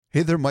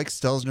Hey there, Mike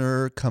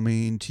Stelzner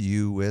coming to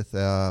you with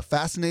a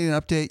fascinating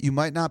update you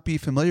might not be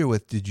familiar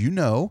with. Did you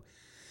know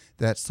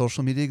that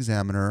Social Media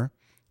Examiner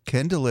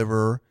can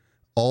deliver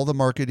all the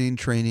marketing,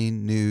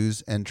 training,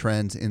 news, and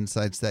trends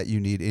insights that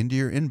you need into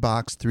your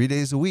inbox 3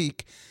 days a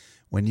week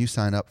when you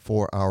sign up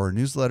for our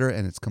newsletter,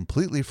 and it's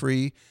completely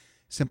free.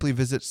 Simply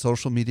visit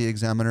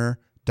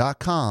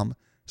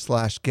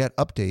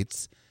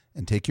socialmediaexaminer.com/get-updates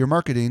and take your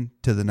marketing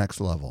to the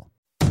next level.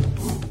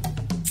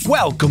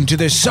 Welcome to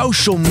the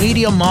Social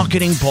Media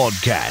Marketing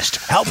Podcast,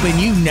 helping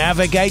you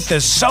navigate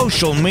the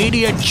social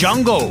media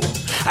jungle.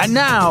 And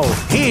now,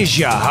 here's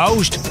your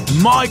host,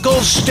 Michael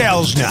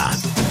Stelzner.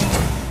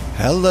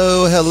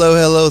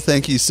 Hello.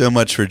 Thank you so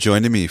much for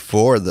joining me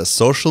for the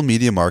Social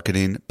Media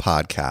Marketing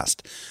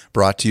Podcast,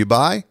 brought to you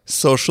by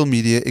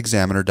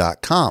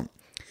socialmediaexaminer.com.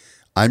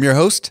 I'm your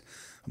host,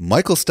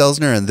 Michael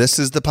Stelzner, and this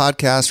is the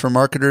podcast for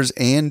marketers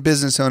and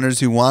business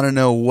owners who want to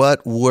know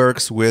what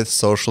works with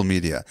social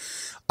media.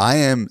 I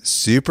am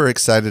super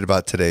excited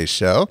about today's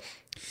show.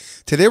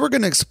 Today we're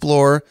going to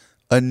explore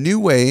a new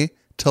way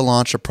to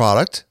launch a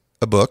product,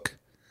 a book,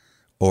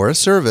 or a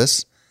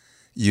service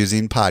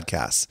using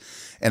podcasts.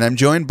 And I'm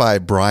joined by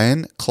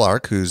Brian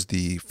Clark, who's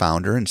the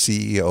founder and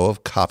CEO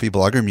of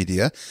Copyblogger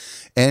Media,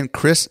 and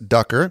Chris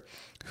Ducker,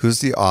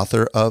 who's the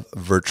author of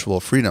Virtual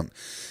Freedom.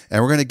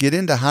 And we're going to get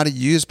into how to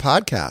use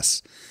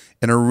podcasts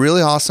in a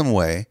really awesome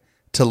way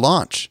to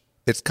launch.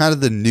 It's kind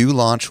of the new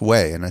launch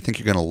way, and I think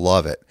you're going to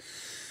love it.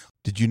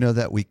 Did you know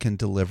that we can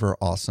deliver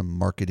awesome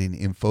marketing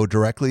info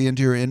directly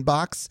into your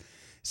inbox?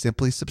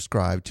 Simply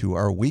subscribe to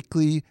our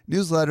weekly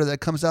newsletter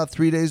that comes out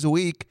 3 days a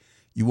week.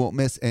 You won't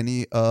miss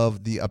any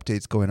of the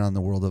updates going on in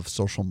the world of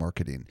social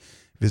marketing.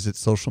 Visit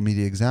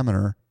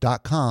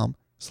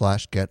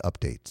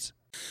socialmediaexaminer.com/get-updates.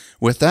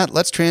 With that,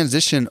 let's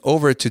transition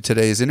over to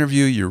today's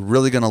interview. You're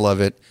really going to love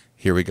it.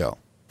 Here we go.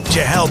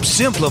 To help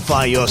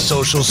simplify your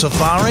social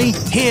safari,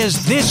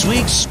 here's this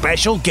week's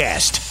special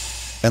guest.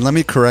 And let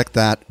me correct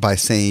that by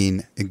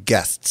saying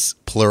guests,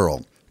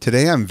 plural.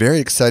 Today, I'm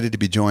very excited to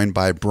be joined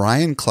by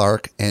Brian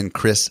Clark and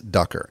Chris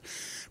Ducker.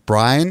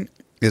 Brian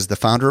is the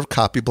founder of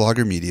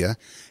Copyblogger Media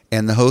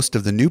and the host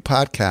of the new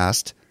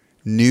podcast,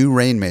 New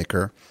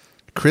Rainmaker.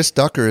 Chris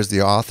Ducker is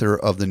the author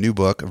of the new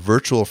book,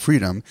 Virtual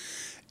Freedom,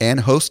 and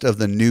host of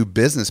the new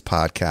business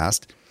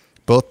podcast.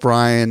 Both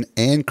Brian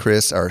and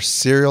Chris are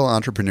serial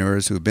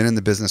entrepreneurs who have been in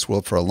the business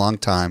world for a long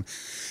time.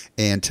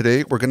 And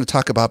today we're going to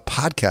talk about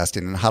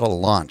podcasting and how to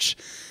launch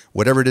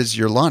whatever it is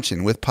you're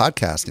launching with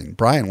podcasting.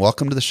 Brian,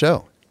 welcome to the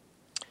show.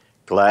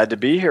 Glad to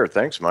be here.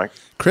 Thanks, Mike.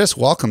 Chris,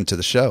 welcome to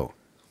the show.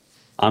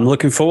 I'm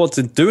looking forward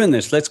to doing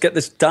this. Let's get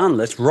this done.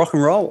 Let's rock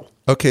and roll.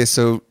 Okay,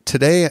 so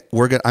today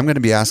I'm going to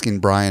be asking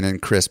Brian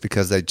and Chris,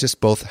 because they just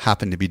both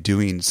happen to be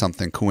doing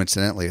something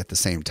coincidentally at the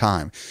same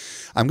time.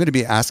 I'm going to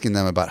be asking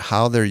them about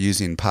how they're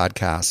using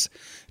podcasts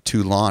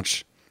to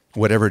launch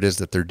whatever it is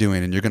that they're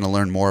doing, and you're going to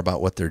learn more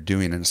about what they're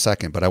doing in a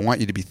second. But I want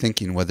you to be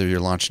thinking, whether you're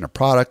launching a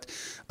product,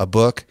 a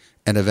book,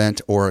 an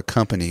event, or a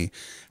company,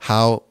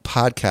 how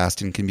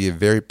podcasting can be a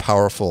very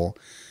powerful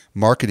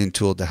marketing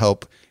tool to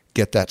help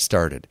get that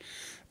started.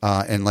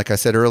 And like I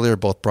said earlier,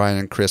 both Brian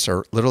and Chris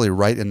are literally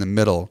right in the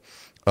middle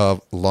of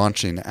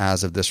launching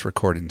as of this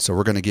recording. So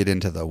we're going to get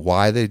into the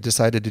why they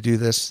decided to do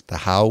this, the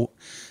how,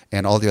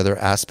 and all the other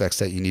aspects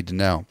that you need to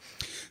know.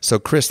 So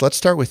Chris, let's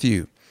start with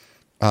you.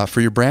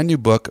 For your brand new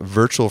book,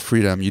 Virtual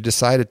Freedom, you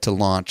decided to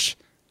launch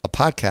a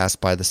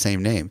podcast by the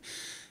same name.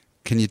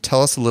 Can you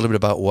tell us a little bit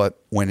about what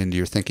went into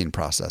your thinking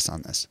process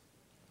on this?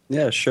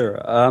 Yeah,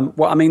 sure.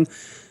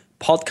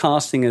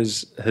 Podcasting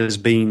has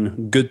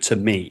been good to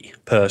me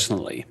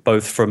personally,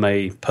 both from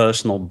a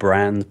personal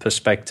brand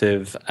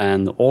perspective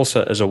and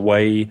also as a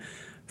way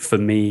for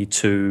me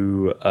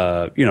to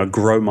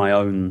grow my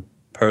own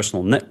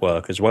personal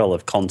network as well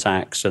of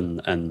contacts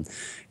and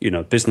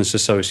business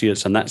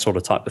associates and that sort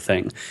of type of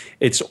thing.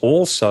 It's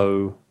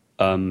also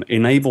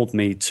enabled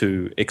me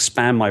to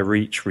expand my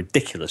reach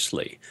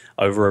ridiculously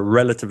over a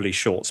relatively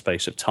short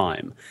space of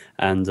time.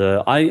 And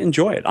I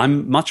enjoy it.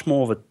 I'm much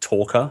more of a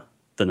talker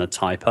than a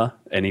typer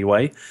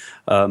anyway.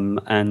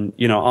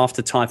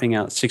 After typing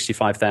out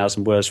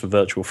 65,000 words for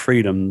Virtual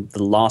Freedom,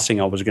 the last thing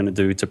I was going to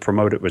do to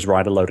promote it was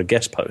write a load of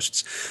guest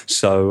posts.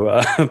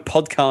 So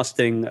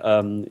podcasting,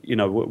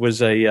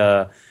 was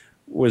a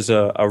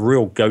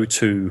real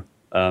go-to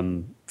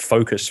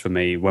focus for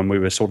me when we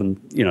were sort of,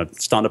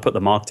 starting to put the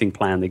marketing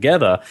plan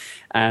together.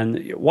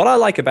 And what I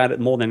like about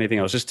it more than anything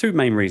else, there's two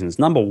main reasons.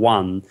 Number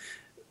one,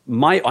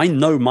 I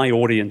know my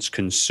audience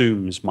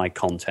consumes my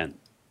content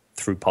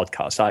through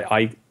podcasts.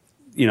 I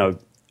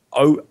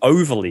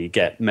overly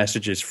get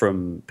messages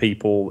from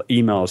people,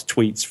 emails,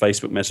 tweets,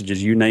 Facebook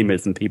messages, you name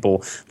it, from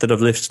people that have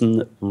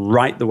listened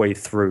right the way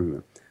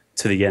through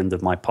to the end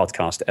of my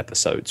podcast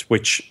episodes,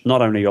 which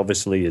not only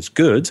obviously is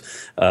good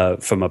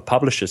from a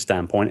publisher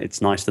standpoint,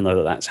 it's nice to know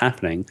that that's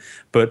happening,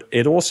 but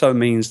it also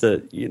means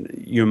that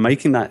you're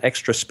making that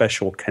extra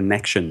special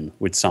connection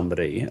with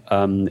somebody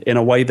in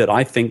a way that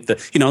I think that,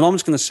 no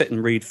one's going to sit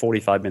and read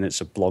 45 minutes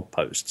of blog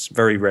posts.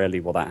 Very rarely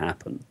will that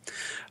happen.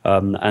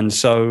 And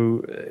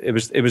so it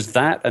was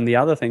that. And the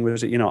other thing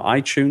was that,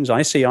 iTunes,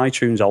 I see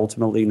iTunes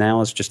ultimately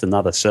now as just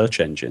another search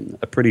engine,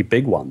 a pretty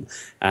big one,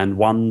 and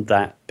one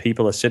that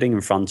people are sitting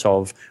in front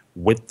of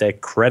with their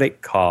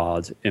credit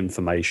card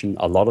information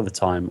a lot of the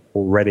time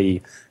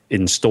already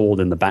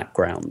installed in the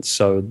background.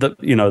 So that,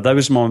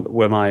 those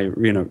were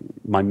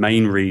my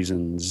main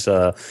reasons,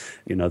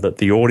 that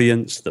the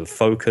audience, the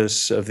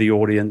focus of the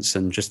audience,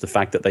 and just the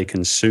fact that they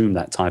consume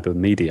that type of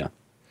media.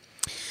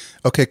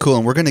 Okay, cool.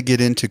 And we're going to get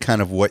into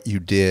kind of what you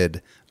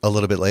did a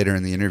little bit later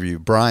in the interview.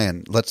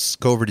 Brian, let's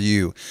go over to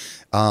you.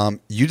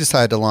 You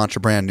decided to launch a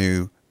brand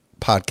new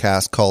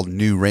podcast called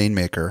New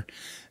Rainmaker.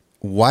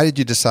 Why did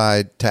you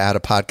decide to add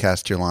a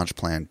podcast to your launch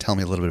plan? Tell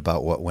me a little bit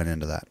about what went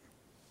into that.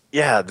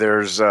 Yeah,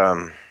 there's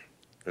a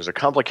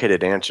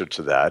complicated answer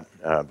to that,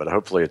 but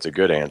hopefully it's a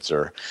good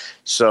answer.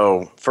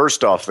 So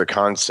first off, the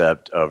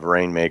concept of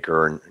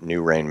Rainmaker,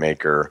 New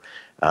Rainmaker,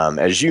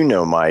 as you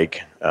know,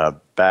 Mike,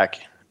 back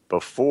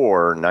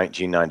before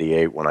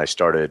 1998, when I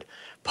started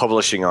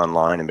publishing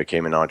online and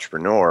became an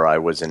entrepreneur, I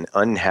was an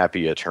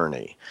unhappy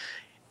attorney.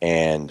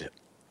 And,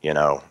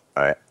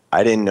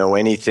 I didn't know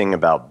anything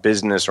about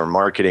business or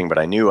marketing, but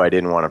I knew I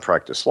didn't want to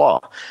practice law.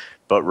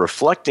 But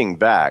reflecting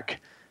back,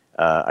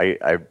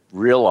 I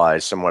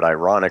realized somewhat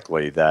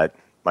ironically that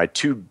my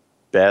two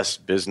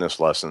best business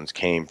lessons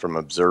came from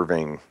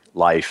observing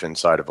life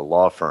inside of a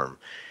law firm.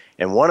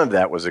 And one of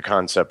that was the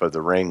concept of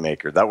the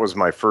Rainmaker. That was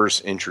my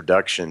first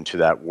introduction to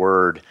that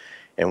word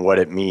and what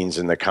it means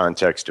in the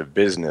context of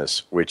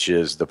business, which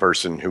is the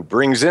person who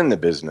brings in the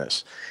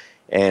business.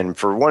 And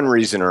for one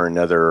reason or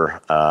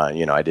another,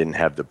 I didn't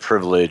have the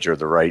privilege or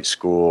the right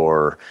school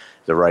or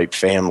the right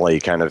family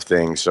kind of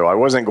thing. So I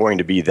wasn't going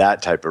to be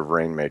that type of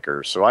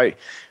Rainmaker. So I,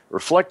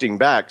 reflecting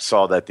back,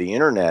 saw that the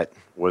internet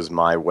was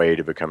my way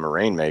to become a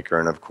Rainmaker.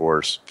 And of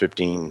course,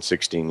 15,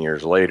 16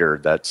 years later,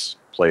 that's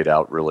played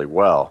out really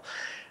well.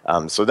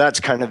 So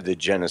that's kind of the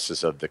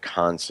genesis of the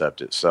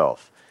concept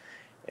itself.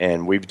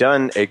 And we've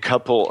done a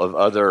couple of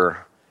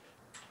other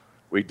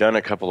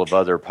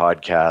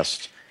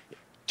podcasts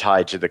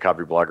tied to the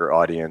Copyblogger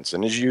audience.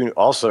 And as you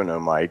also know,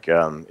 Mike,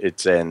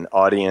 it's an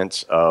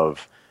audience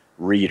of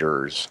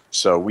readers.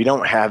 So we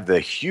don't have the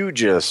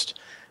hugest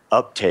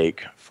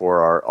uptake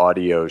for our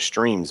audio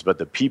streams, but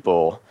the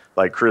people,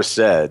 like Chris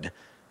said,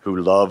 who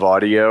love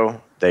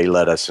audio, they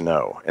let us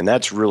know. And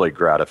that's really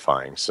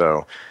gratifying.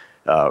 So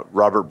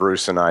Robert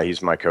Bruce and I,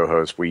 he's my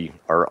co-host, we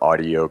are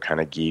audio kind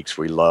of geeks.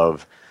 We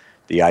love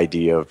the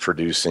idea of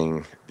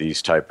producing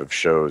these type of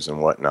shows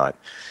and whatnot.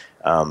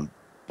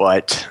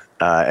 But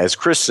as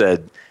Chris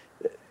said,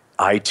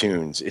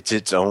 iTunes, it's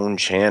its own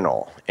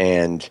channel.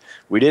 And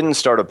we didn't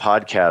start a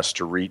podcast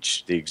to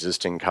reach the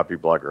existing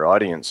Copyblogger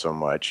audience so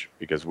much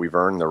because we've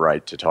earned the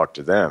right to talk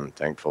to them,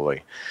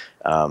 thankfully.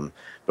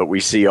 But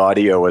we see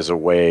audio as a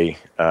way,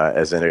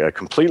 as a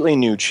completely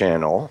new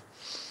channel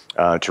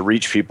to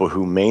reach people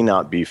who may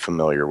not be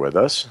familiar with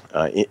us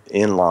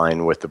in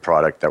line with the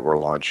product that we're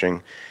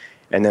launching.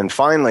 And then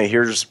finally,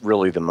 here's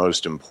really the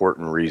most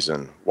important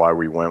reason why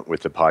we went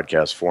with the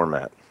podcast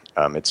format.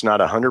 It's not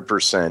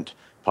 100%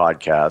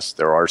 podcast.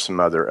 There are some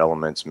other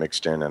elements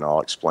mixed in, and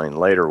I'll explain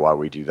later why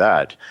we do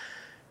that.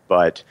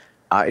 But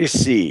I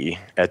see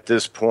at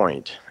this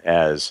point,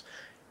 as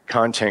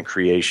content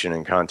creation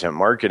and content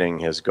marketing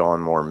has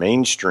gone more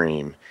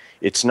mainstream,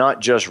 it's not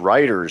just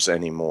writers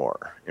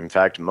anymore. In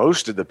fact,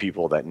 most of the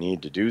people that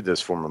need to do this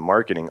form of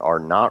marketing are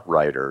not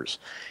writers.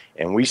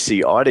 And we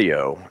see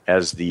audio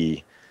as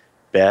the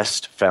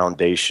best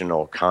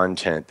foundational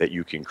content that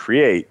you can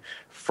create,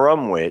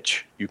 from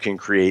which you can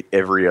create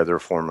every other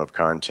form of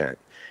content.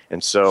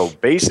 And so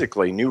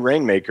basically, New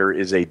Rainmaker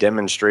is a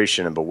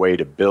demonstration of a way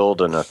to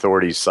build an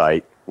authority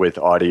site with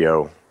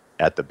audio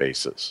at the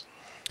basis.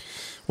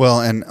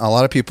 Well, and a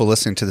lot of people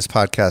listening to this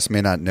podcast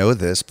may not know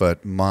this,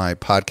 but my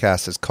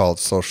podcast is called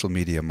Social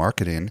Media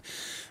Marketing.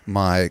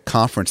 My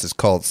conference is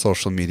called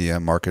Social Media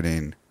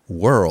Marketing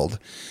World.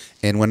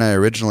 And when I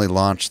originally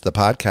launched the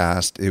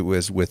podcast, it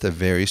was with a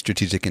very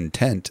strategic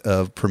intent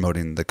of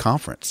promoting the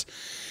conference.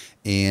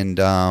 And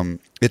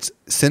it's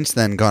since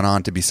then gone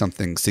on to be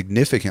something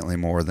significantly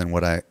more than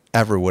what I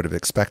ever would have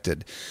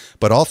expected.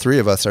 But all three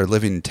of us are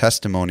living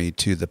testimony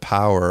to the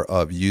power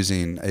of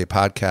using a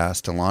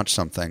podcast to launch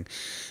something.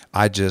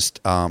 I just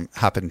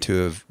happened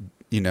to have,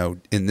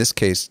 in this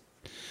case,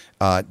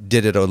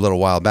 did it a little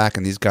while back,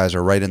 and these guys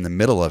are right in the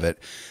middle of it.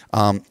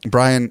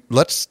 Brian,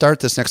 let's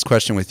start this next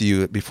question with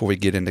you before we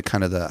get into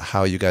kind of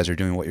how you guys are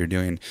doing what you're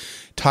doing.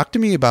 Talk to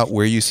me about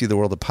where you see the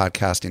world of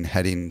podcasting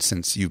heading,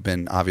 since you've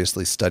been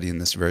obviously studying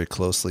this very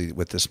closely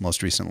with this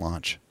most recent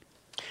launch.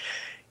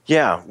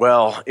 Yeah,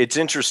 well, it's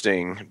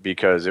interesting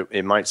because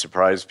it might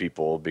surprise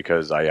people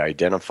because I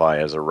identify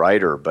as a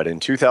writer. But in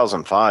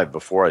 2005,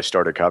 before I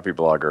started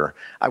Copyblogger,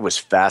 I was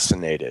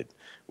fascinated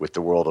with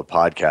the world of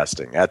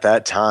podcasting. At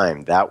that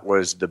time, that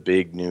was the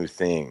big new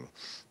thing.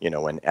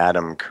 When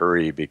Adam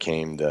Curry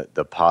became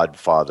the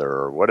podfather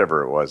or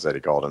whatever it was that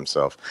he called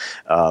himself.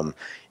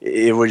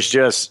 It was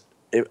just,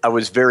 I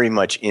was very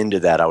much into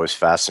that. I was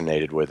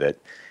fascinated with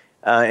it.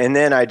 And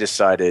then I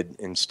decided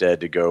instead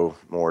to go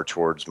more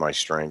towards my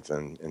strength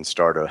and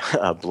start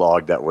a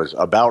blog that was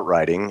about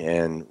writing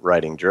and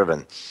writing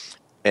driven.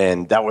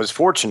 And that was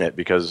fortunate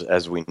because,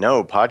 as we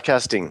know,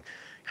 podcasting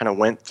kind of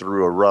went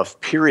through a rough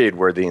period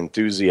where the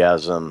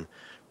enthusiasm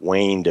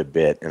waned a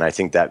bit. And I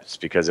think that's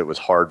because it was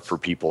hard for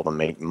people to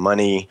make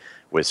money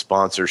with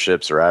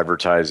sponsorships or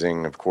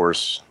advertising. Of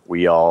course,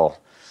 we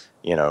all,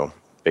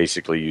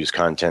 basically use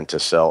content to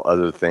sell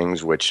other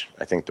things, which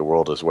I think the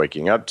world is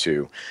waking up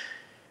to.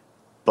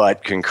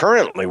 But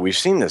concurrently, we've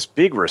seen this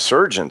big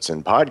resurgence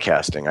in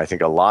podcasting. I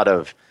think a lot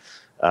of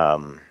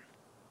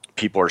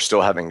people are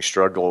still having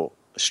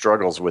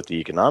struggles with the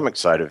economic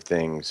side of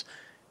things.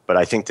 But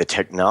I think the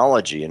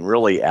technology and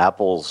really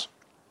Apple's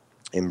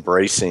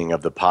embracing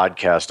of the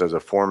podcast as a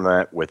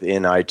format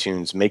within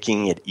iTunes,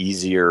 making it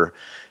easier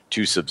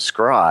to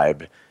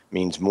subscribe,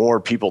 means more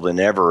people than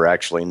ever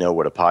actually know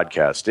what a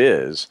podcast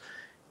is.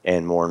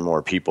 And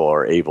more people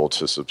are able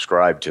to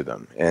subscribe to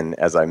them. And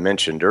as I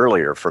mentioned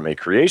earlier, from a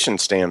creation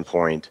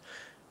standpoint,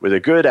 with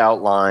a good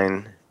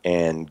outline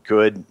and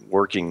good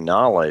working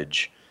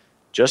knowledge,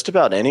 just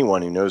about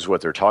anyone who knows what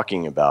they're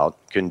talking about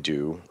can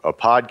do a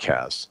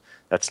podcast.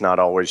 That's not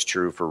always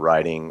true for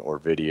writing or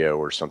video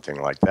or something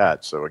like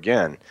that. So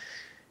again,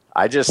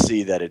 I just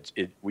see that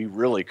we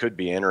really could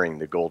be entering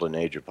the golden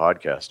age of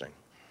podcasting.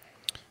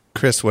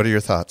 Chris, what are your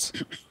thoughts?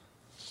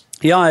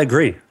 Yeah, I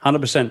agree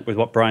 100% with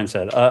what Brian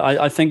said.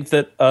 I think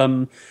that,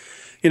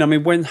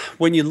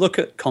 when you look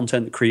at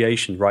content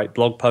creation, right,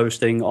 blog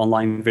posting,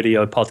 online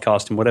video,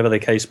 podcasting, whatever the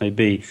case may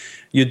be,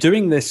 you're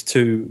doing this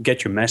to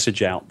get your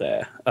message out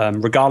there,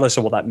 regardless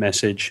of what that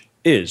message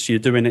is. You're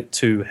doing it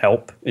to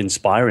help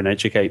inspire and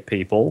educate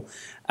people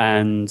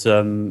and,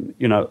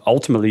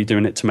 ultimately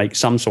doing it to make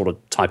some sort of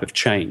type of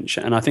change.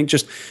 And I think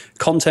just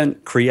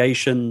content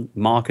creation,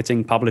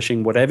 marketing,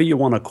 publishing, whatever you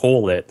want to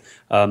call it,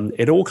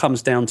 it all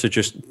comes down to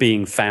just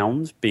being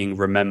found, being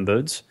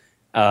remembered,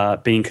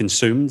 being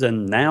consumed.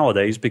 And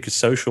nowadays, because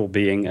social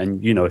being,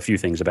 and you know a few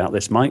things about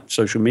this, Mike,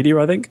 social media,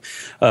 I think,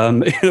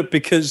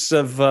 because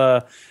of,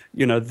 the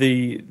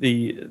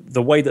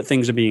way that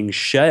things are being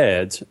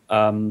shared,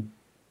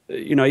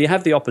 you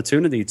have the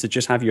opportunity to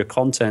just have your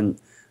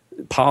content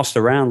passed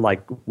around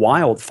like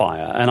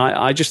wildfire. And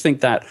I just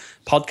think that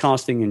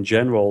podcasting in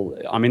general,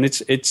 I mean,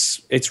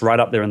 it's right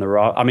up there in the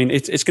rock. I mean,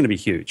 it's going to be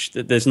huge.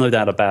 There's no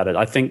doubt about it.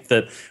 I think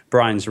that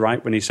Brian's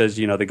right when he says,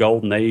 the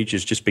golden age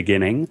is just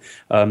beginning.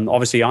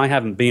 Obviously, I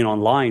haven't been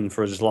online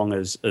for as long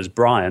as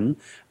Brian,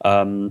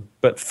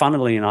 but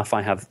funnily enough,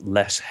 I have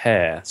less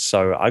hair.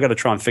 So I got to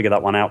try and figure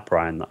that one out,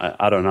 Brian.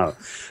 I don't know.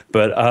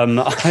 But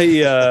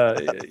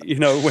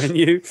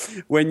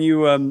when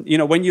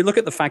you look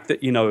at the fact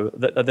that,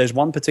 that there's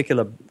one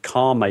particular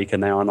car maker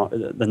now,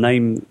 and the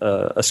name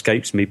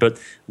escapes me, but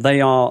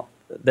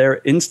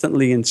they're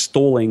instantly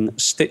installing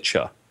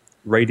Stitcher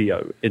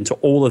radio into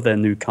all of their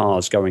new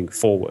cars going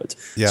forward.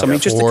 Yeah, so, I mean,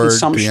 just Ford, the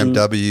consumption,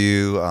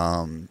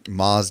 BMW,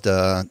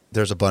 Mazda,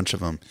 there's a bunch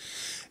of them.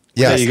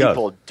 Yeah, there you go.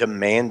 People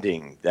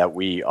demanding that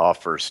we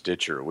offer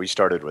Stitcher. We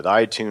started with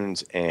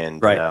iTunes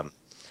and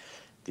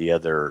the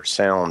other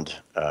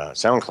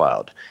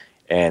SoundCloud.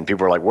 And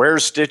people are like,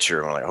 where's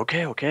Stitcher? And we're like,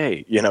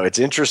 okay. It's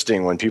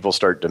interesting when people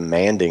start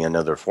demanding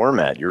another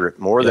format. You're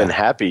more than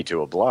happy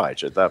to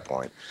oblige at that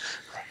point.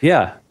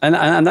 Yeah,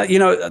 and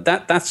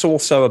that, that's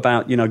also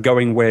about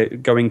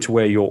going to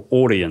where your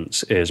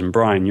audience is. And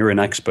Brian, you're an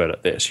expert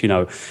at this.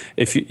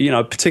 If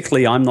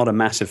particularly, I'm not a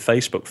massive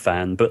Facebook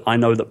fan, but I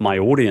know that my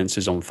audience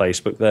is on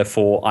Facebook.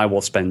 Therefore, I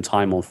will spend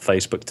time on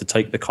Facebook to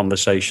take the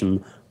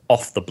conversation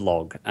off the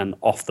blog and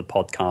off the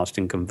podcast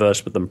and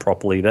converse with them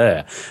properly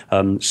there.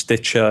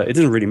 Stitcher, it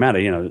doesn't really matter.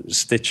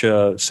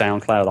 Stitcher,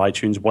 SoundCloud,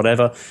 iTunes,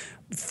 whatever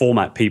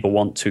format people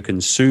want to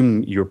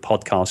consume your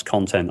podcast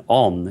content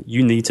on,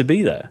 you need to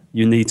be there.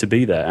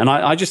 And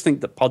I just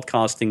think that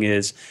podcasting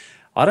is,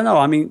 I don't know,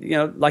 I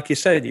mean, like you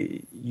said,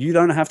 you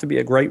don't have to be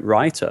a great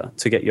writer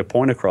to get your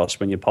point across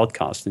when you're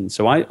podcasting.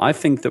 So I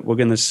think that we're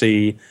going to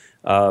see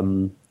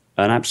an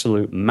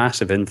absolute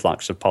massive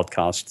influx of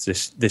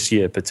podcasts this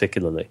year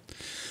particularly.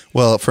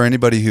 Well, for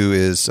anybody who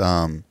is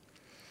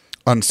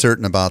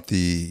uncertain about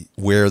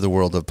where the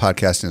world of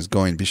podcasting is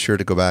going, be sure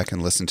to go back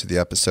and listen to the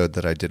episode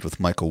that I did with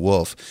Michael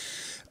Wolf,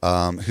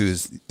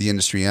 who's the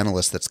industry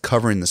analyst that's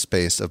covering the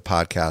space of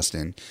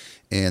podcasting.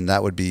 And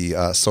that would be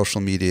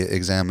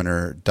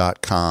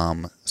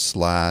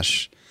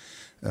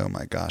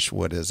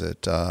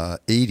socialmediaexaminer.com/,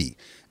 80.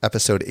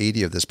 Episode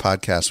 80 of this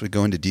podcast, we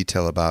go into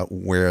detail about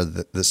where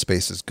the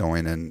space is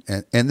going. And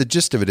the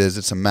gist of it is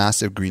it's a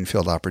massive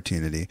greenfield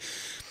opportunity.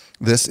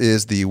 This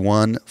is the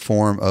one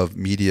form of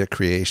media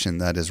creation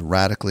that is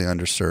radically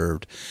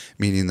underserved,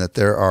 meaning that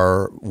there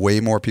are way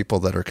more people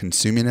that are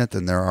consuming it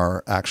than there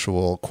are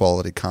actual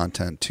quality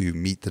content to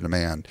meet the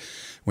demand.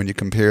 When you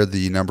compare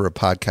the number of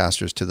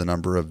podcasters to the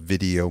number of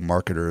video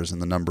marketers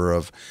and the number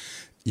of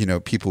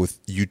people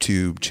with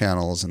YouTube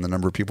channels and the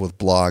number of people with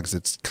blogs,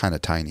 it's kind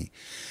of tiny.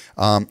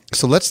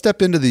 So let's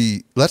step into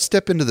the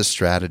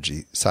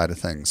strategy side of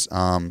things.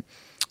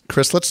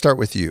 Chris, let's start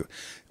with you.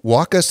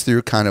 Walk us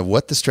through kind of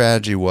what the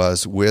strategy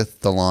was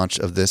with the launch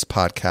of this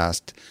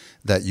podcast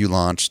that you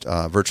launched,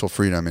 Virtual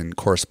Freedom, and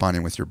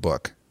corresponding with your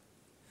book.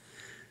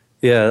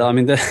 Yeah, I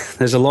mean,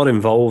 there's a lot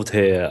involved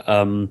here.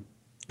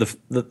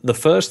 The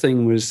first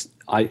thing was,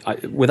 I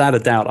without a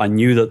doubt, I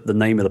knew that the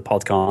name of the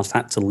podcast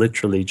had to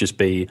literally just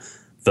be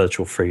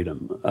Virtual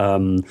Freedom.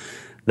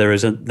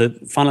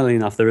 Funnily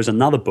enough, there is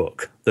another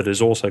book that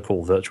is also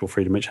called Virtual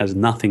Freedom, which has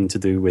nothing to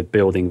do with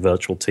building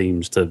virtual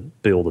teams to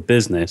build a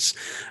business.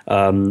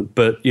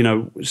 But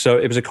so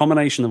it was a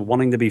combination of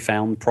wanting to be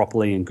found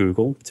properly in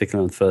Google,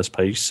 particularly on the first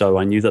page. So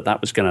I knew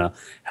that was going to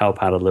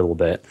help out a little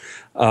bit.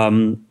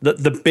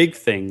 The big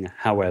thing,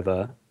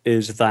 however,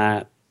 is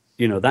that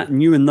that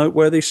new and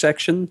noteworthy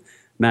section,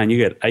 man, you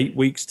get 8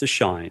 weeks to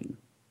shine,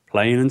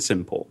 plain and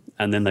simple,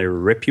 and then they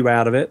rip you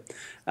out of it.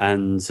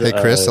 And hey,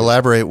 Chris,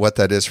 elaborate what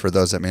that is for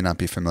those that may not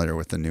be familiar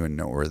with the new and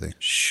noteworthy.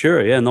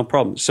 Sure, yeah, no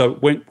problem. So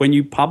when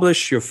you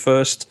publish your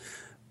first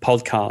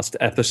podcast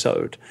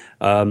episode,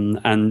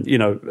 and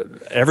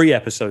every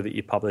episode that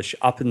you publish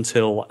up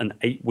until an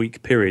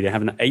 8-week period, you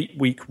have an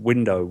 8-week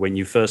window when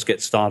you first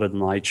get started on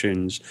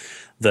iTunes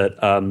that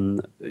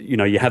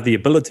you have the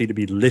ability to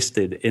be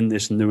listed in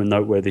this new and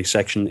noteworthy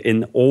section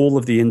in all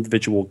of the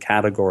individual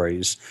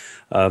categories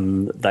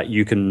that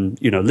you can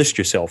list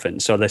yourself in.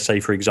 So let's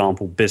say, for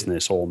example,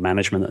 business or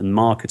management and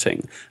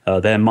marketing.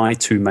 They're my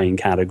two main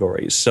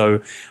categories.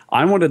 So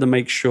I wanted to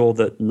make sure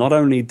that not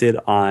only did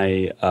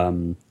I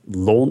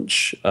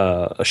launch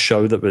a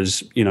show that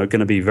was going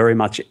to be very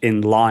much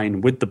in line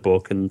with the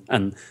book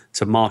and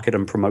to market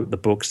and promote the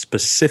book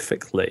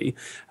specifically,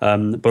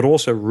 but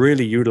also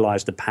really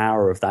utilize the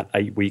power of that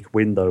 8-week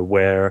window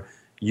where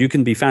you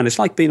can be found. It's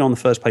like being on the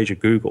first page of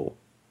Google,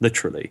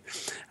 literally.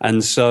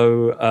 And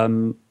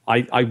so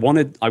I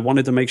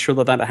wanted to make sure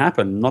that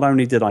happened. Not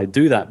only did I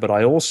do that, but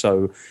I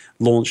also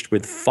launched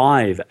with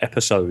 5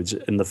 episodes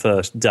in the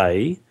first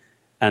day.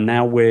 And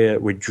now we're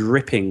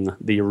dripping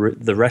the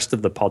rest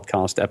of the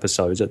podcast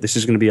episodes. This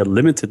is going to be a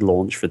limited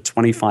launch for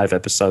 25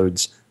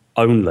 episodes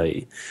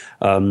only.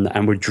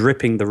 And we're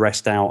dripping the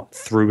rest out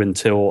through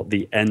until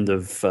the end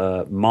of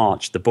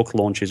March. The book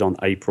launches on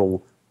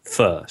April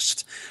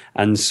 1st.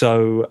 And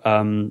so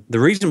the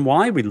reason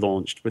why we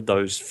launched with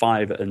those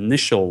 5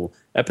 initial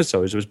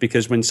episodes was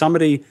because when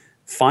somebody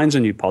finds a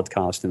new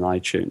podcast in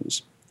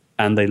iTunes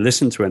and they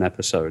listen to an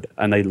episode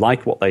and they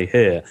like what they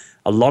hear,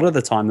 a lot of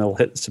the time they'll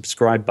hit the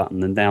subscribe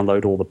button and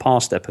download all the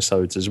past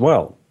episodes as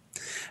well.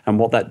 And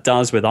what that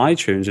does with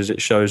iTunes is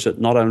it shows that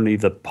not only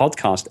the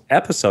podcast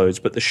episodes,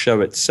 but the show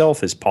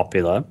itself is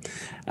popular.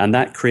 And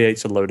that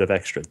creates a load of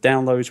extra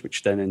downloads,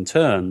 which then in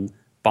turn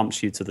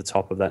bumps you to the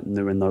top of that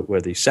new and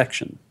noteworthy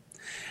section.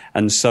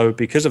 And so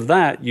because of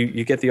that,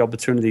 you get the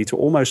opportunity to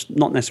almost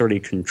not necessarily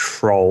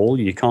control.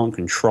 You can't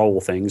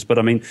control things, but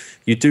I mean,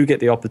 you do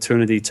get the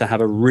opportunity to have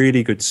a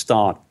really good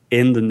start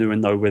in the new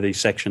and noteworthy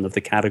section of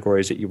the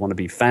categories that you want to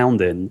be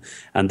found in,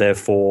 and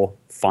therefore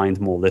find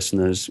more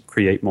listeners,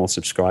 create more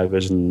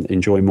subscribers, and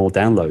enjoy more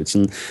downloads.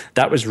 And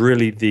that was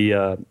really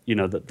the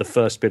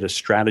first bit of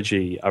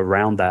strategy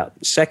around that.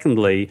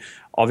 Secondly,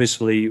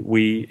 obviously,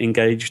 we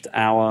engaged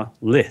our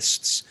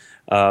lists.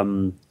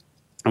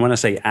 And when I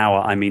say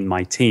our, I mean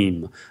my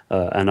team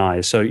and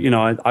I. So,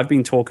 I've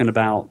been talking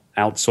about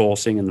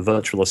outsourcing and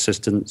virtual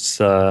assistants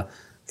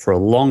for a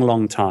long,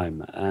 long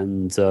time.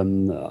 And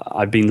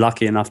I've been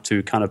lucky enough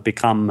to kind of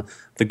become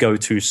the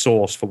go-to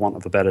source, for want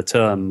of a better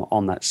term,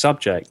 on that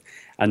subject.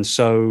 And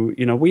so,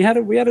 we had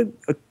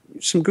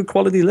some good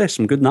quality lists,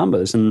 some good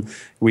numbers. And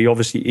we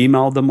obviously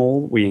emailed them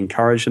all. We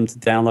encouraged them to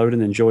download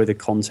and enjoy the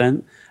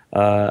content.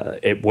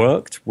 It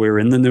worked. We're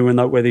in the new and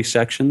noteworthy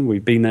section.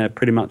 We've been there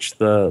pretty much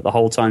the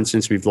whole time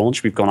since we've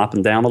launched. We've gone up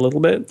and down a little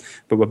bit,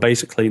 but we're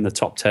basically in the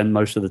top 10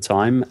 most of the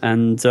time.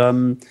 And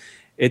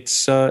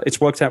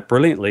it's worked out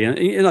brilliantly.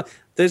 And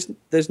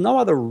there's no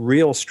other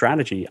real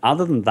strategy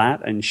other than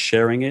that, and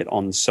sharing it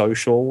on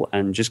social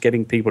and just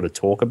getting people to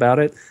talk about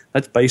it.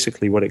 That's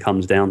basically what it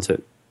comes down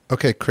to.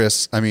 Okay,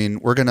 Chris. I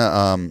mean, we're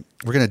gonna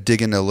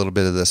dig into a little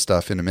bit of this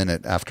stuff in a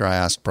minute after I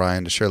ask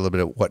Brian to share a little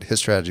bit of what his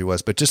strategy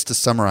was. But just to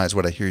summarize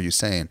what I hear you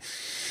saying,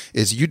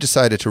 is you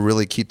decided to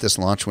really keep this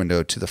launch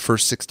window to the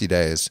first 60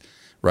 days,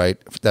 right?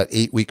 That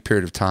 8-week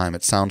period of time.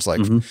 It sounds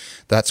like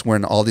that's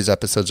when all these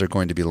episodes are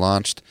going to be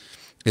launched.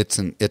 It's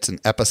an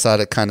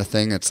episodic kind of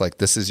thing. It's like,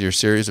 this is your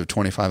series of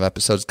 25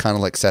 episodes, kind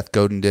of like Seth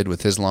Godin did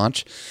with his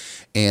launch,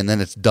 and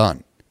then it's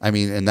done. I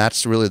mean, and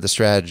that's really the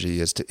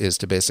strategy is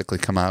to basically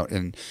come out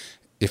and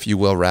if you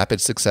will,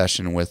 rapid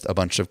succession with a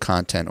bunch of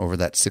content over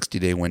that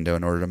 60-day window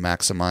in order to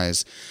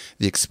maximize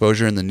the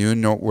exposure in the new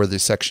and noteworthy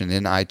section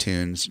in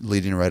iTunes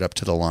leading right up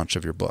to the launch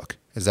of your book.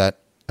 Is that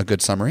a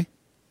good summary?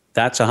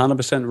 That's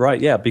 100%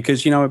 right, yeah,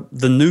 because,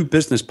 the New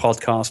Business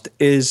Podcast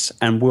is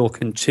and will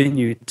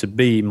continue to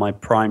be my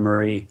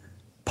primary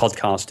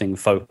podcasting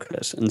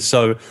focus. And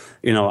so,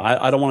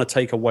 I don't want to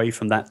take away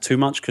from that too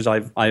much, because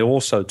I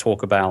also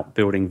talk about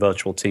building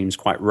virtual teams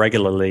quite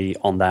regularly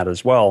on that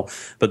as well.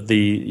 But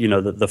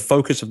the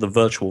focus of the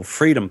Virtual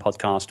Freedom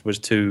Podcast was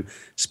to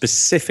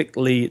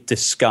specifically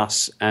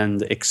discuss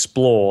and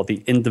explore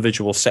the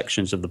individual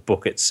sections of the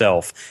book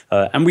itself.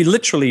 And we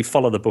literally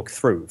follow the book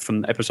through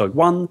from episode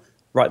 1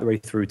 right the way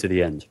through to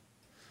the end.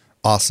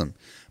 Awesome.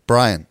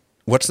 Brian,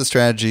 what's the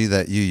strategy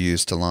that you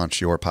use to launch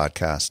your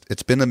podcast?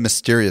 It's been a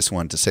mysterious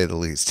one, to say the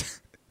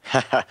least.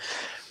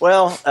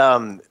 Well,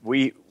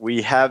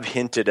 we have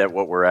hinted at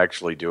what we're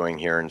actually doing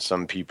here, and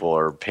some people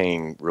are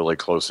paying really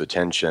close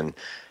attention.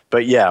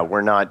 But yeah,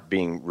 we're not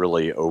being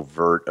really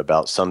overt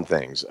about some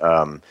things.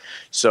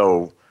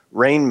 So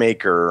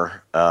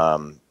Rainmaker,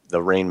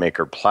 the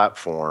Rainmaker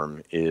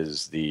platform,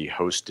 is the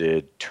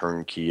hosted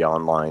turnkey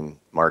online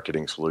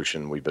marketing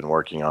solution we've been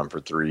working on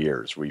for 3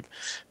 years. We've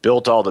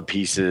built all the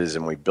pieces,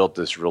 and we built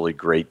this really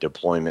great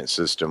deployment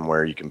system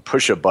where you can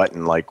push a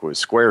button like with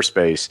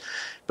Squarespace,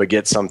 but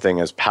get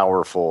something as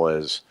powerful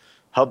as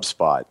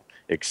HubSpot,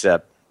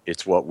 except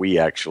it's what we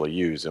actually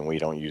use, and we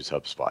don't use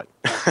HubSpot.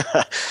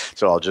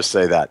 So I'll just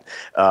say that.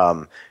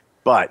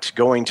 But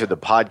going to the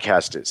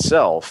podcast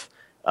itself,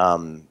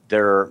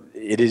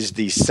 it is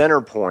the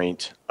center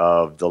point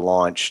of the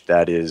launch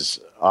that is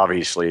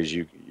obviously, as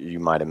you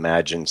might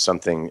imagine,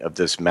 something of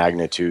this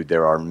magnitude.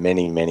 There are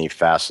many, many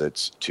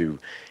facets to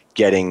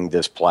getting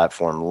this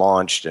platform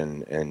launched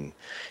and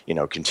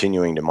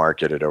continuing to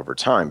market it over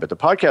time. But the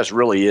podcast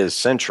really is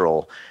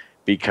central,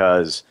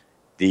 because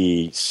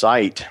the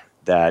site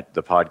that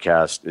the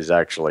podcast is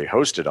actually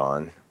hosted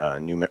on,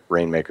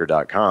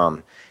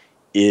 newrainmaker.com,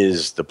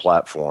 is the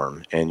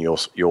platform, and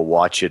you'll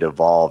watch it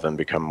evolve and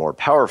become more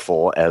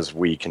powerful as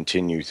we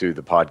continue through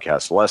the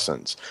podcast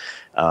lessons.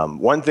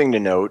 One thing to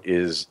note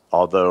is,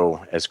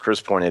 although, as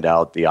Chris pointed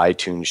out, the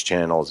iTunes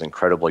channel is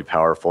incredibly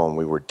powerful, and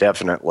we were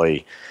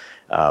definitely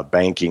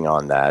banking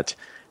on that,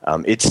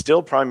 it's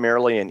still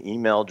primarily an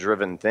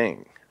email-driven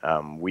thing.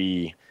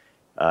 We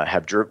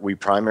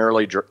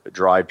primarily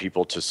drive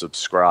people to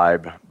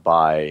subscribe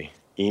by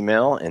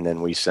email, and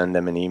then we send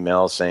them an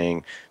email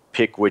saying,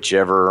 pick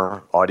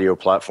whichever audio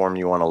platform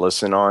you want to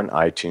listen on,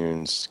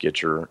 iTunes,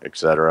 Stitcher,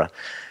 etc.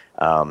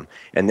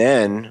 And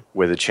then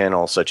with a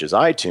channel such as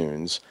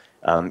iTunes,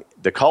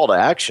 the call to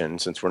action,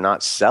 since we're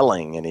not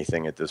selling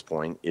anything at this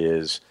point,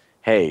 is,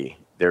 hey,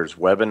 there's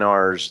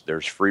webinars,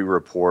 there's free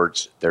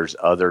reports, there's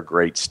other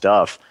great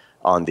stuff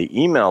on the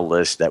email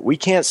list that we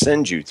can't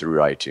send you through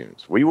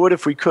iTunes. We would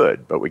if we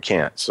could, but we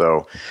can't.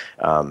 So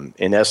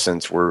in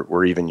essence,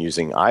 we're even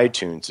using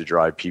iTunes to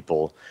drive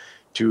people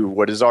to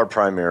what is our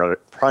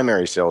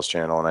primary sales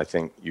channel, and I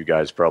think you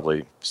guys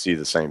probably see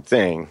the same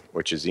thing,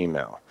 which is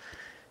email.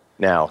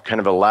 Now, kind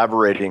of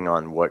elaborating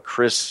on what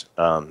Chris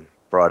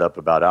brought up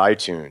about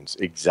iTunes,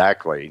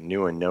 exactly,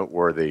 new and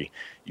noteworthy,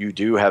 you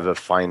do have a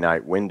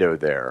finite window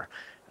there.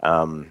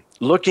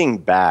 Looking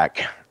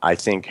back, I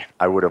think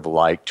I would have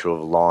liked to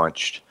have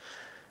launched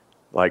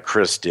like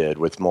Chris did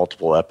with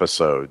multiple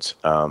episodes,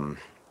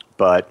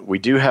 but we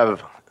do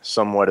have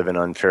somewhat of an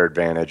unfair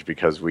advantage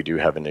because we do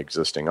have an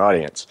existing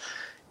audience.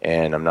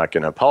 And I'm not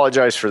going to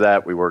apologize for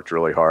that. We worked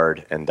really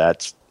hard, and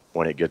that's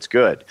when it gets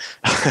good.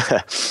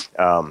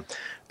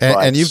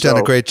 And you've done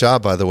a great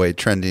job, by the way,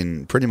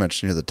 trending pretty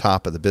much near the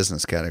top of the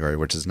business category,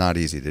 which is not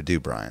easy to do,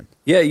 Brian.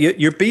 Yeah,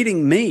 you're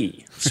beating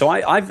me. So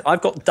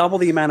I've got double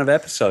the amount of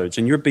episodes,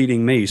 and you're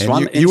beating me. So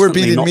and I'm you were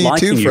beating me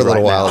too for a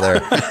little while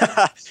there.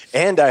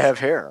 And I have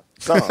hair.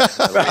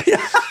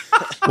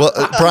 Well,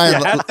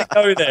 Brian, you had to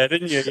go there,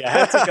 didn't you? You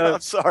had to go.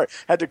 I'm sorry,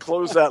 had to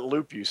close that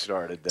loop you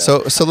started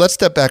there. So let's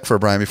step back for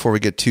Brian before we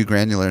get too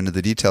granular into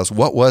the details.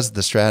 What was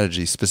the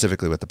strategy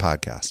specifically with the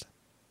podcast?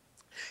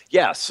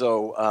 Yeah,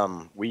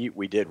 so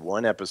we did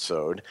one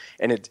episode,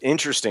 and it's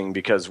interesting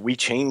because we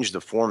changed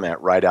the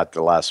format right at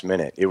the last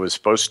minute. It was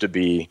supposed to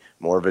be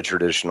more of a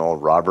traditional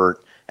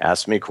Robert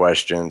asks me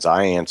questions,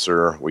 I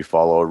answer, we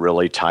follow a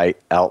really tight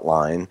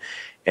outline,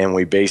 and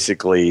we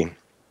basically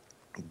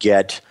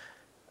get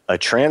a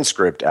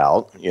transcript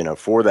out,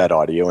 for that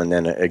audio, and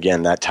then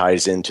again that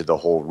ties into the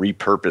whole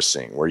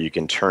repurposing where you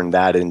can turn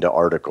that into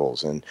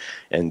articles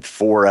and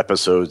 4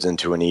 episodes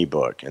into an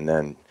ebook, and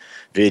then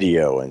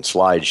video and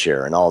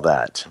SlideShare and all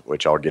that,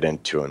 which I'll get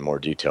into in more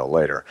detail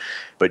later.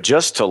 But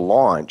just to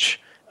launch,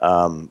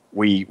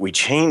 we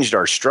changed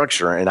our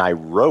structure, and I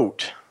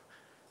wrote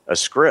a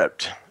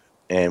script,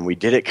 and we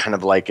did it kind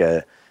of like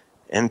a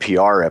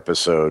NPR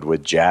episode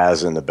with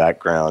jazz in the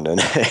background.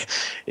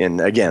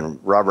 And again,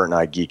 Robert and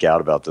I geek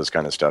out about this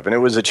kind of stuff. And it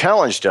was a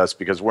challenge to us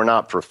because we're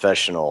not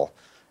professional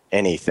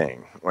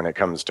anything when it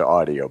comes to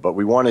audio, but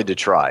we wanted to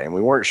try, and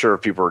we weren't sure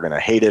if people were going to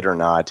hate it or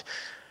not.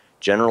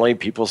 Generally,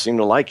 people seem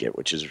to like it,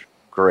 which is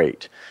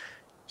great.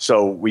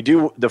 So we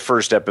do the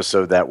first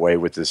episode that way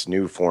with this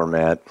new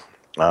format.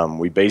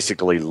 We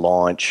basically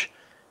launch,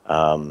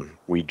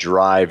 we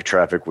drive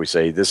traffic. We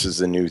say, this is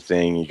the new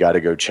thing. You got to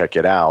go check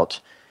it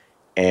out.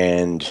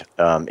 And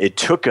it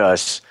took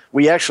us,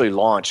 we actually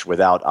launched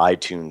without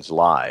iTunes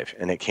Live,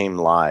 and it came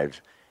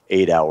live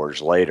 8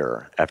 hours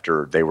later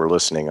after they were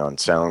listening on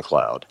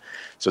SoundCloud.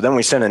 So then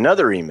we sent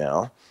another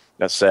email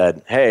that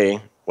said,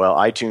 hey, well,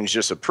 iTunes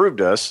just approved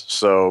us,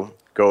 so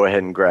go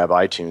ahead and grab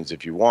iTunes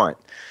if you want.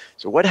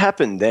 So what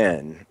happened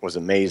then was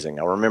amazing.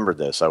 I remember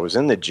this. I was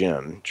in the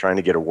gym trying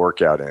to get a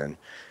workout in,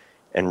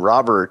 and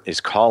Robert is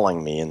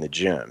calling me in the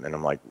gym, and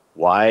I'm like,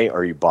 why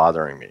are you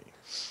bothering me?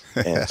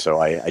 And so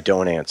I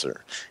don't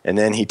answer. And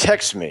then he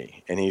texts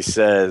me, and he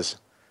says,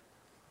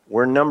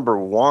 we're number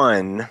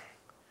one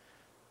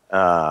in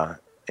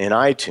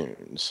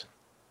iTunes.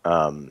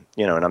 And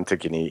I'm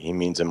thinking he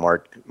means in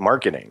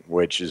marketing,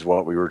 which is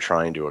what we were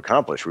trying to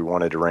accomplish. We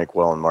wanted to rank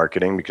well in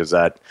marketing because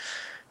that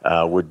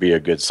would be a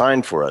good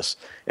sign for us.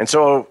 And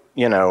so,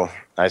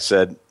 I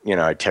said,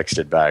 I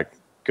texted back,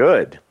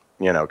 good,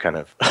 kind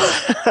of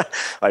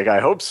like, I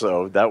hope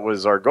so. That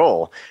was our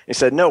goal. He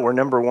said, no, we're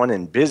number one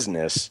in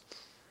business,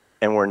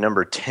 and we're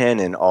number 10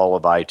 in all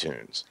of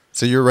iTunes.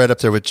 So you're right up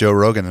there with Joe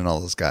Rogan and all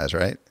those guys,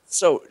 right?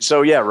 So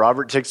yeah,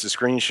 Robert takes a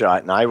screenshot,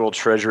 and I will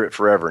treasure it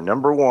forever.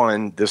 Number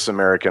 1, This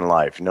American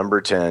Life.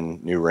 Number 10,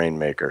 New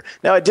Rainmaker.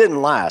 Now, it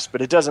didn't last,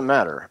 but it doesn't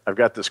matter. I've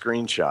got the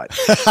screenshot.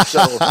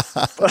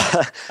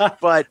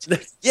 But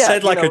yeah,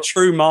 said like a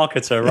true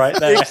marketer right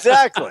there.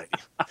 Exactly.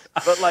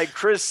 But like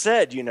Chris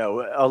said,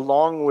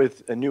 along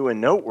with a new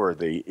and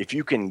noteworthy, if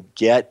you can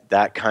get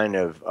that kind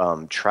of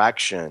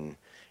traction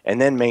and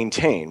then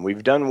maintain.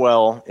 We've done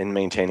well in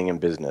maintaining in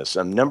business.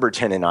 Number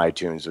 10 in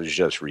iTunes was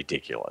just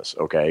ridiculous,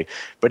 okay?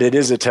 But it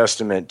is a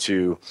testament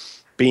to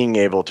being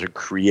able to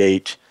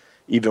create,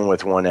 even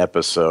with one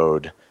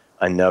episode,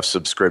 enough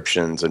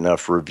subscriptions,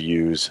 enough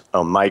reviews.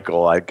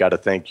 Michael, I got to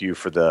thank you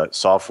for the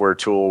software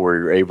tool where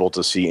you're able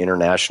to see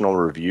international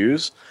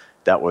reviews.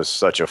 That was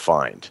such a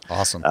find.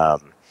 Awesome.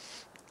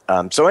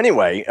 So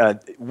anyway,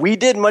 we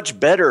did much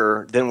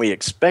better than we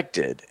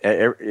expected.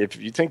 If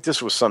you think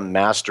this was some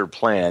master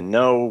plan,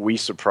 no, we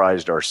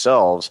surprised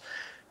ourselves.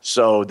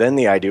 So then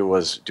the idea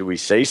was, do we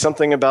say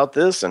something about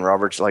this? And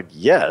Robert's like,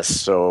 yes.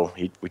 So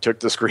we took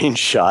the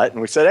screenshot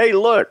and we said, hey,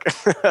 look,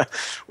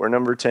 we're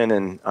number 10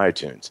 in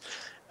iTunes.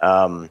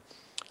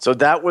 So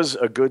that was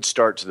a good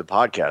start to the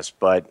podcast.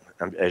 But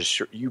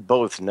as you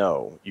both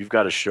know, you've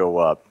got to show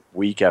up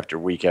week after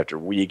week after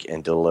week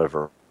and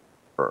deliver.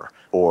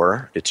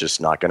 Or it's just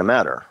not going to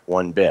matter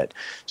one bit.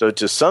 So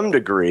to some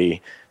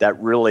degree,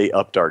 that really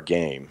upped our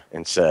game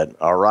and said,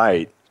 all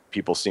right,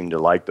 people seem to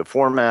like the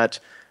format.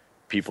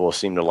 People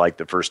seem to like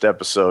the first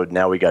episode.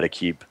 Now we got to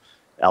keep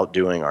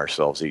outdoing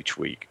ourselves each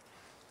week.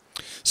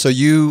 So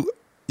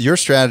your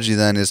strategy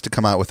then is to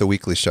come out with a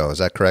weekly show. Is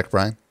that correct,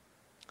 Brian?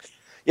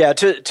 Yeah,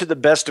 to the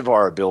best of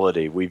our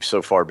ability, we've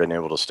so far been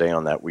able to stay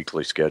on that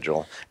weekly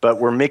schedule. But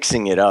we're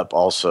mixing it up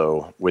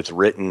also with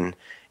written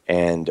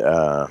and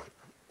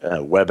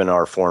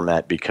webinar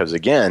format because,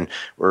 again,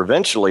 we're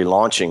eventually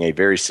launching a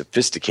very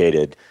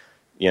sophisticated,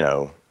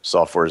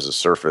 software as a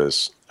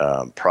service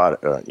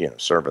product,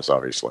 service,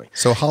 obviously.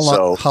 So how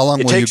long will you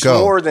go? It takes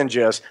more than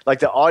just like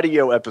the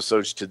audio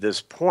episodes to this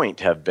point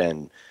have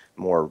been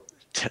more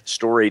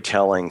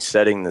storytelling,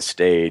 setting the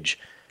stage,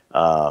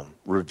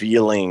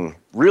 revealing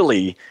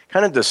really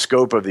kind of the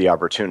scope of the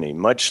opportunity,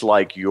 much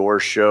like your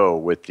show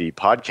with the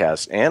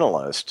podcast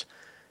analyst,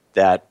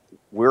 that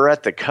we're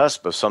at the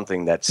cusp of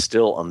something that's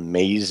still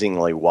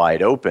amazingly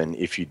wide open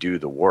if you do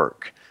the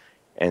work.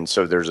 And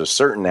so there's a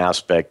certain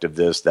aspect of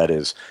this that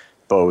is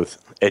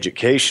both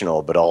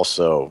educational, but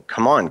also,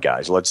 come on,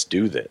 guys, let's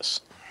do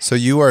this. So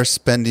you are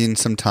spending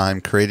some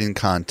time creating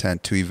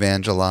content to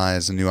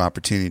evangelize a new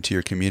opportunity to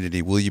your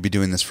community. Will you be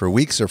doing this for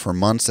weeks or for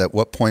months? At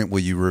what point will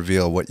you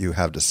reveal what you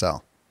have to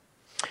sell?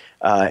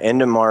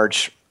 End of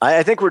March.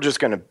 I think we're just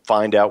going to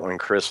find out when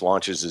Chris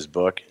launches his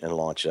book and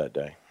launch that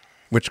day.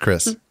 Which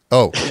Chris?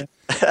 Oh,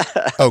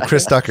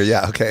 Chris Ducker.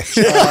 Yeah. Okay.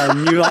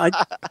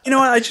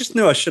 I just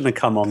knew I shouldn't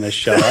have come on this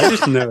show. I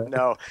just knew it.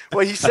 No.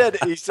 Well, he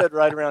said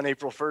right around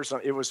April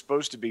 1st. It was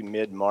supposed to be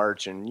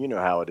mid-March, and you know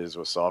how it is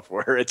with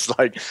software. It's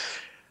like,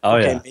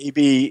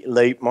 maybe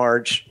late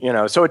March,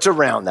 so it's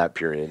around that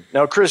period.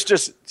 Now, Chris,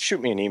 just shoot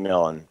me an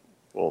email and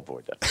we'll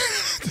avoid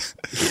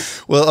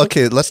that. Well,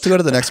 okay, let's go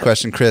to the next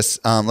question, Chris.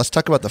 Let's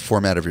talk about the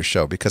format of your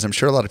show, because I'm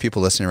sure a lot of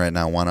people listening right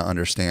now want to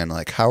understand,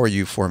 like, how are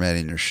you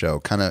formatting your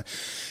show? Kind of,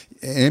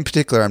 in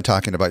particular, I'm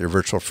talking about your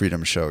Virtual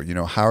Freedom Show.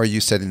 How are you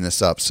setting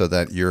this up so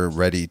that you're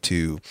ready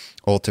to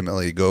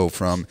ultimately go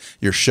from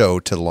your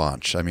show to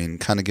launch? I mean,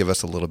 kind of give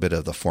us a little bit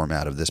of the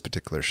format of this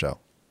particular show.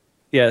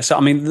 Yeah, so I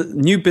mean, the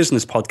New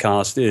Business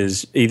Podcast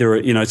is either,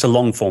 it's a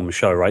long form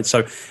show, right?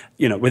 So,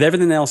 with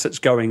everything else that's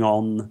going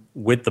on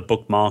with the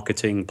book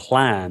marketing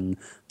plan,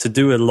 to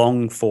do a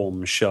long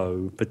form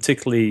show,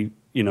 particularly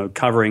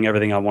covering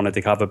everything I wanted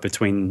to cover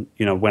between,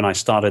 when I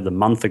started a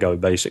month ago,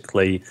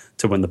 basically,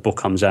 to when the book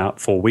comes out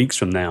 4 weeks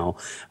from now,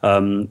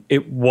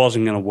 it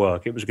wasn't going to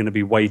work. It was going to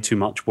be way too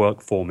much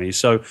work for me.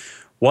 So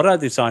what I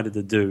decided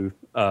to do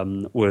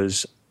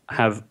was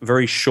have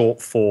very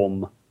short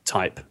form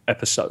type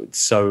episodes.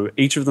 So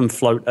each of them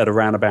float at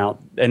around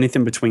about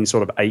anything between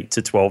sort of 8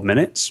 to 12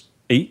 minutes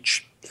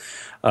each.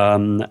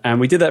 And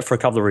we did that for a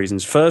couple of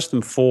reasons. First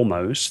and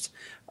foremost,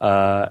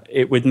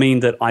 it would mean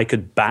that I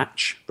could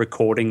batch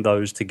recording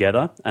those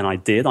together, and I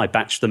did. I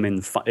batched them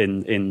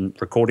in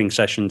recording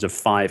sessions of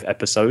 5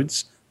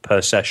 episodes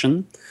per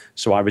session.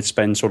 So I would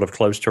spend sort of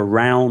close to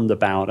around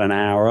about an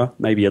hour,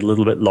 maybe a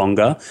little bit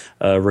longer,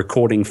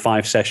 recording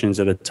 5 sessions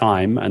at a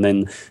time, and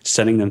then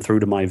sending them through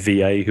to my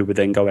VA, who would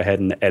then go ahead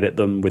and edit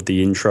them with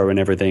the intro and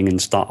everything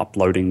and start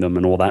uploading them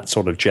and all that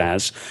sort of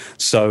jazz.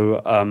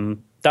 So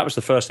that was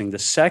the first thing. The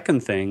second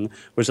thing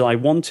was that I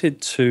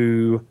wanted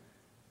to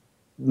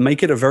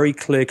make it a very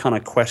clear kind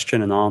of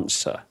question and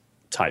answer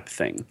type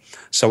thing.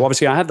 So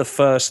obviously I had the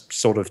first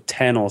sort of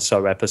 10 or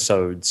so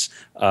episodes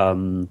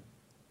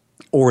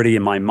already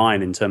in my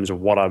mind in terms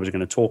of what I was going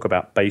to talk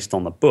about based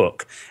on the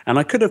book. And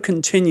I could have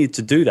continued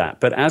to do that.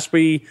 But as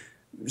we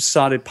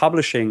started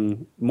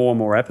publishing more and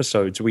more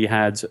episodes, we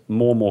had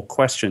more and more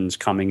questions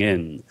coming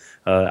in.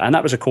 And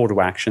that was a call to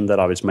action that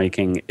I was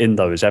making in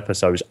those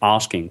episodes,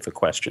 asking for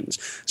questions.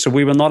 So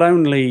we were not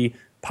only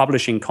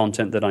publishing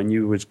content that I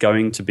knew was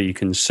going to be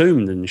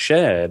consumed and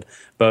shared,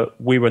 but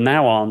we were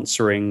now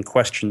answering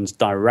questions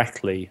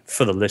directly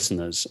for the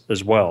listeners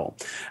as well.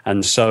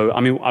 And so,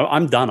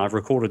 I'm done. I've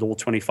recorded all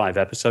 25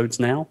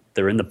 episodes now.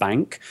 They're in the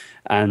bank.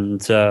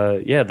 And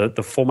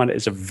the format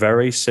is a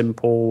very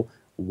simple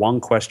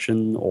one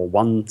question or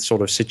one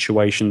sort of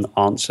situation,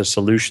 answer,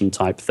 solution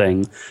type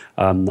thing.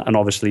 And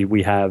obviously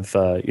we have,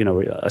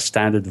 a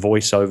standard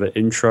voiceover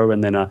intro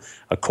and then a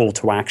call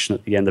to action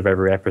at the end of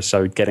every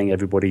episode, getting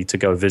everybody to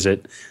go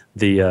visit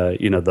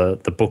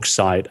the book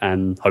site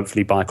and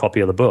hopefully buy a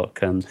copy of the book.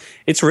 And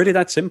it's really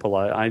that simple.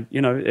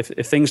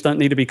 If things don't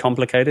need to be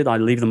complicated, I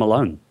leave them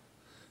alone.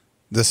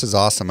 This is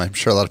awesome. I'm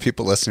sure a lot of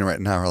people listening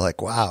right now are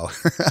like, wow,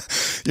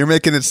 you're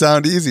making it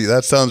sound easy.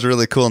 That sounds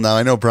really cool. Now,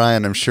 I know,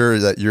 Brian, I'm sure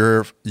that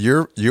your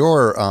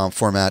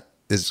format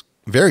is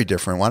very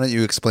different. Why don't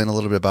you explain a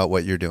little bit about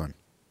what you're doing?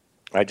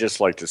 I just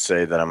like to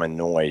say that I'm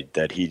annoyed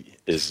that he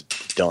is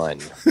done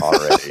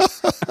already.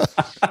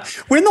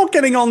 We're not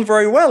getting on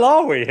very well,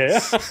 are we here?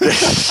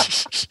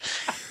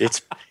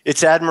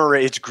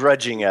 It's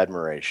grudging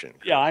admiration.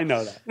 Yeah, I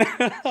know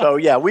that. So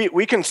yeah,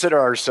 we consider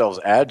ourselves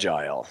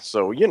agile.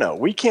 So,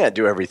 we can't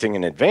do everything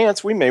in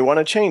advance. We may want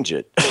to change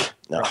it.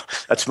 No,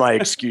 that's my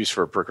excuse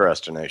for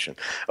procrastination.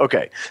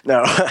 Okay.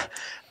 No.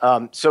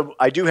 So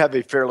I do have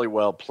a fairly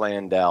well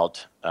planned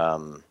out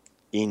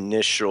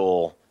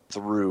initial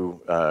through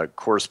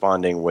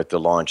corresponding with the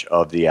launch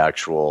of the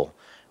actual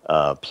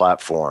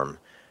platform,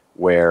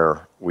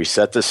 where we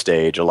set the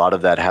stage. A lot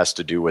of that has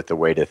to do with the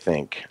way to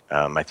think.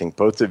 I think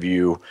both of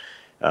you,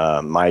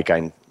 Mike,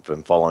 I've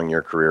been following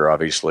your career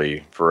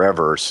obviously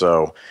forever,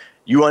 so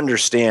you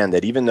understand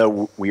that even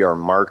though we are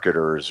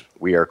marketers,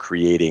 we are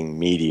creating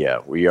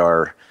media. We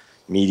are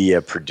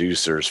media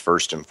producers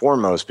first and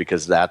foremost,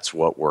 because that's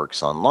what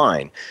works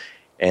online.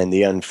 And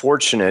the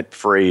unfortunate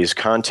phrase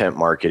content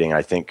marketing,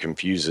 I think,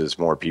 confuses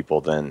more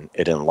people than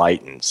it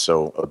enlightens.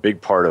 So a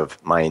big part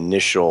of my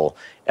initial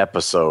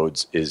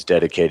episodes is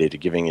dedicated to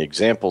giving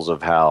examples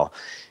of how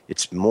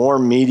it's more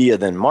media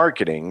than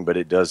marketing, but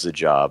it does the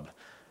job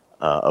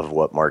of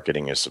what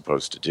marketing is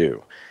supposed to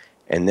do.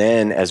 And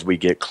then as we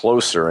get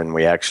closer and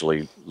we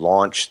actually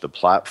launch the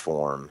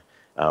platform,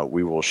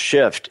 we will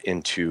shift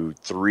into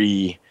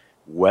 3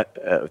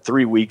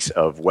 weeks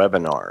of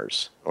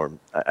webinars, or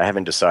I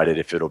haven't decided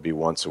if it'll be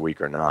once a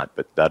week or not,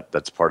 but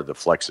that's part of the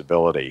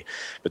flexibility.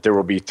 But there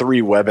will be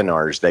 3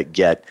 webinars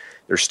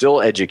they're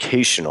still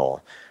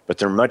educational, but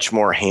they're much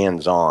more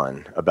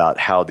hands-on about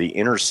how the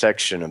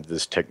intersection of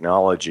this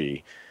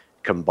technology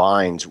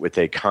combines with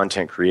a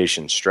content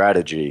creation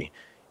strategy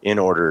in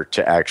order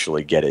to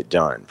actually get it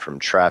done, from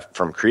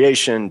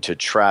creation to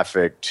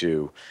traffic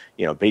to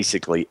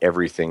basically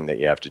everything that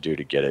you have to do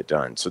to get it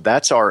done. So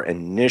that's our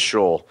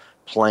initial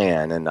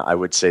plan, and I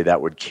would say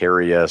that would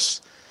carry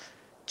us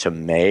to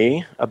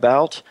May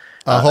about.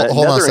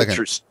 Hold on a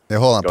second.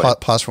 Hold on.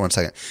 Pause for 1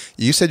 second.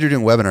 You said you're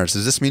doing webinars.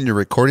 Does this mean you're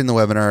recording the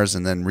webinars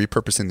and then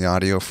repurposing the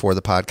audio for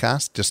the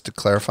podcast, just to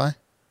clarify?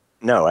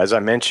 No, as I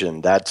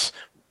mentioned, that's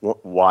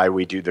why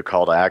we do the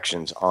call to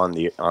actions on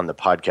the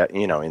podcast,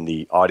 in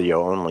the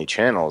audio only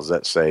channels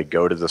that say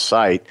go to the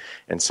site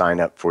and sign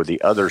up for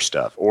the other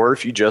stuff. Or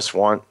if you just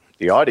want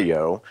the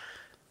audio,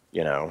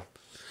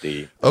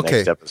 the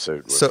next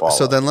episode would follow.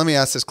 So then let me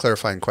ask this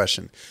clarifying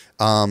question.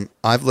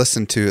 I've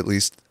listened to at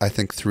least, I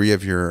think, 3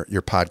 of your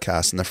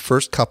podcasts, and the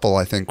first couple,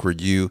 I think, were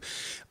you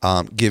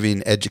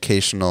giving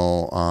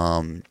educational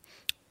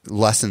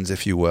lessons,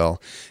 if you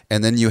will,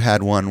 and then you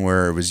had one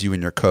where it was you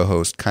and your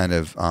co-host kind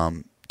of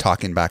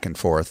talking back and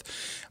forth.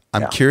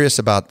 I'm curious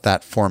about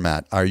that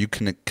format. Are you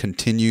going to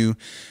continue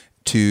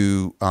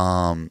to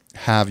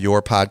have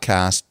your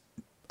podcast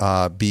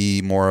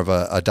be more of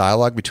a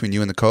dialogue between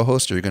you and the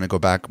co-host, or are you going to go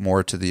back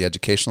more to the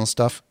educational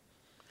stuff?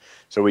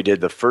 So we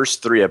did the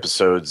first 3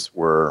 episodes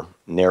were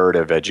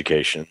narrative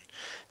education.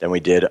 Then we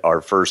did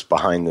our first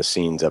behind the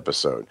scenes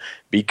episode.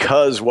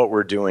 Because what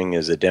we're doing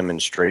is a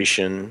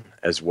demonstration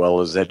as well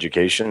as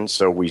education.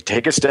 So we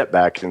take a step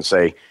back and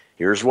say,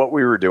 here's what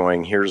we were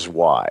doing, here's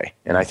why.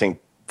 And I think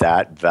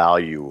that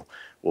value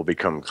will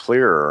become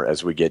clearer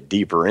as we get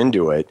deeper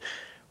into it.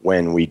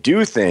 When we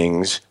do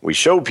things, we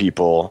show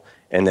people,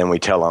 and then we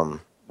tell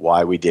them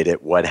why we did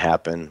it, what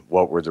happened,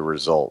 what were the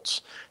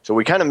results. So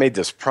we kind of made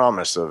this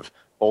promise of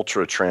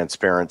ultra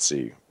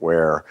transparency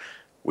where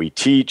we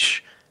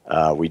teach,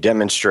 we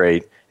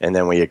demonstrate, and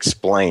then we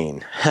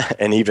explain.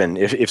 And even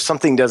if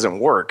something doesn't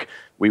work,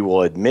 we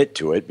will admit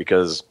to it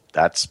because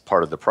that's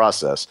part of the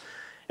process.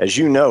 As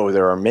you know,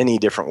 there are many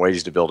different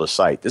ways to build a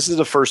site. This is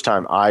the first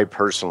time I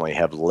personally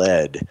have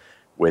led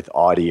with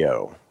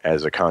audio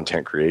as a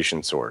content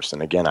creation source.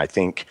 And again, I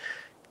think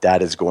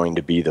that is going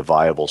to be the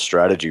viable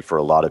strategy for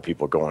a lot of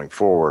people going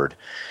forward.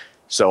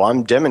 So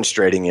I'm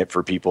demonstrating it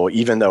for people,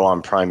 even though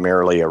I'm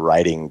primarily a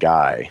writing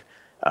guy.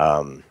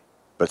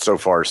 But so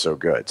far, so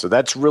good. So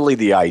that's really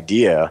the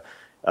idea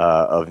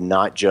of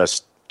not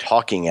just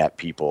talking at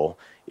people.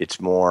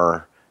 It's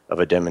more of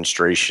a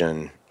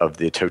demonstration of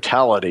the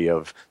totality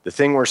of the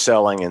thing we're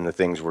selling and the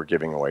things we're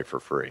giving away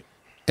for free.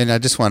 And I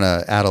just want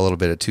to add a little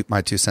bit of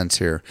my 2 cents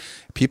here.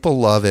 People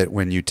love it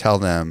when you tell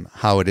them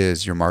how it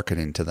is you're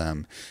marketing to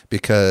them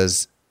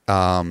because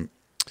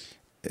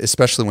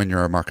especially when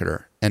you're a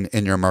marketer and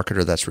you're a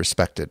marketer that's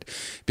respected,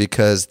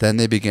 because then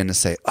they begin to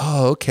say,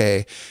 oh,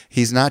 okay,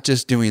 he's not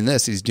just doing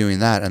this, he's doing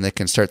that. And they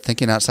can start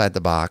thinking outside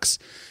the box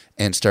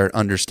and start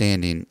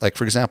understanding. Like,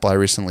 for example, I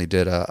recently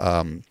did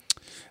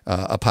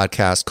a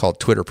podcast called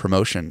Twitter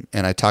Promotion,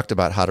 and I talked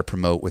about how to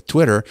promote with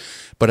Twitter,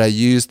 but I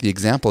used the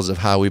examples of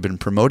how we've been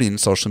promoting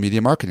social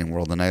media marketing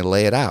world, and I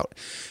lay it out.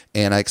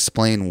 And I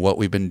explain what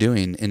we've been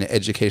doing in an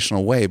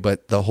educational way,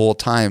 but the whole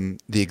time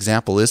the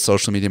example is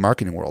social media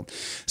marketing world.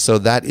 So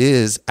that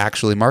is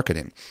actually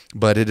marketing,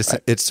 but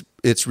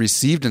it's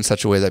received in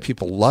such a way that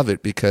people love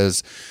it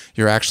because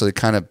you're actually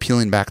kind of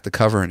peeling back the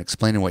cover and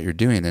explaining what you're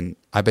doing. And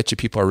I bet you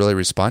people are really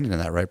responding to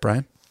that, right,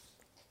 Brian?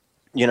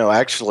 You know,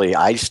 actually,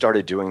 I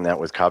started doing that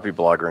with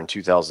Copyblogger in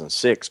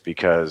 2006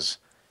 because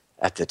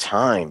at the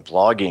time,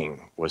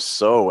 blogging was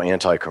so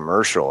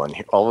anti-commercial.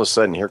 And all of a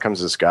sudden, here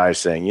comes this guy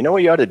saying, you know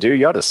what you ought to do?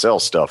 You ought to sell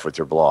stuff with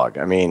your blog.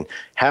 I mean,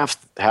 half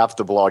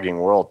the blogging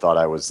world thought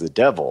I was the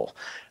devil.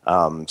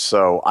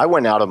 So I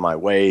went out of my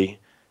way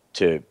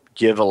to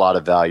give a lot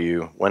of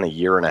value, went 1.5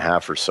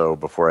 years or so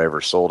before I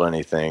ever sold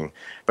anything.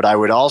 But I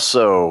would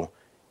also,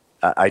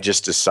 I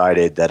just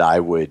decided that I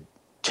would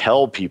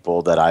tell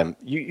people that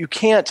you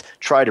can't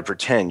try to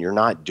pretend you're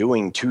not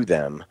doing to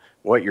them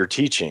what you're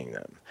teaching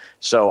them.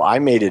 So I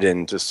made it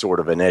into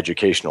sort of an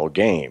educational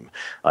game,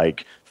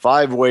 like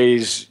 5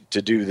 ways to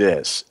do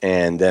this.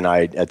 And then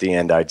at the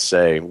end, I'd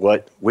say,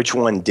 which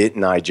one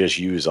didn't I just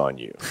use on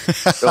you?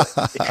 So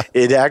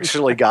it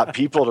actually got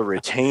people to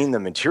retain the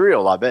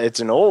material. I bet it's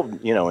an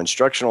old,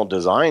 instructional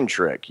design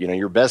trick.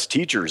 Your best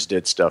teachers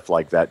did stuff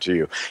like that to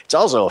you. It's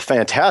also a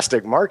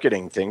fantastic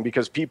marketing thing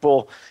because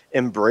people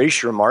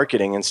embrace your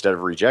marketing instead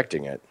of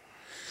rejecting it.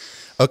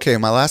 Okay,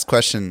 my last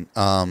question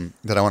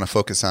that I want to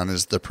focus on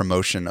is the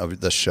promotion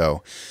of the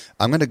show.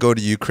 I'm going to go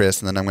to you, Chris,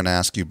 and then I'm going to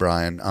ask you,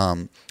 Brian.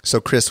 So,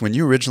 Chris, when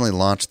you originally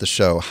launched the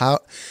show, how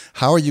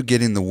are you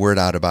getting the word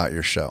out about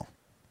your show?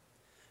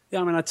 Yeah,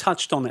 I mean, I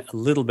touched on it a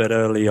little bit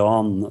early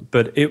on,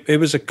 but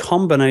it was a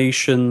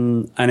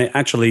combination, and it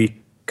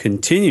actually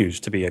continues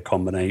to be a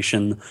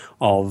combination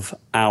of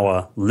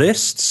our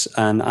lists.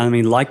 And I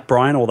mean, like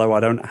Brian, although I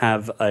don't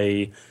have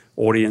a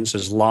audience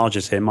as large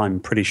as him, I'm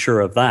pretty sure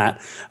of that.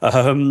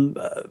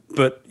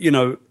 But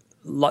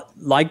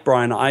like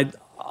Brian,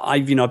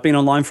 I've been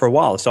online for a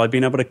while, so I've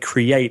been able to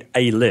create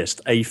a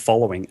list, a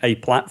following, a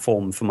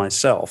platform for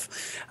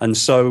myself, and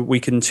so we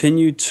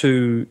continue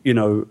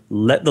to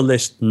let the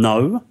list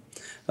know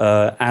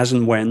as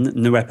and when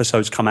new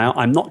episodes come out.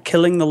 I'm not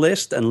killing the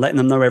list and letting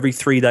them know every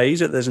 3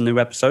 days that there's a new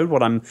episode.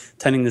 What I'm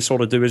tending to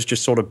sort of do is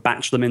just sort of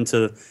batch them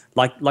into,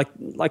 like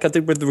I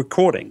did with the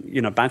recording,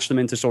 batch them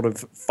into sort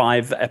of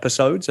 5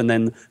 episodes, and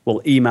then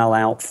we'll email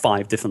out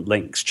 5 different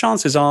links.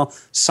 Chances are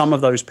some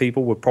of those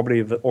people would probably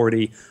have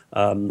already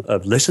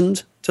have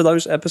listened to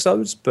those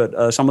episodes,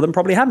 but some of them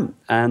probably haven't,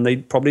 and they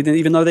probably didn't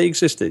even know they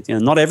existed.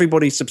 Not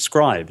everybody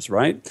subscribes,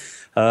 right?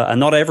 And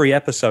not every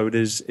episode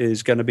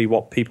is going to be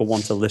what people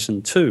want to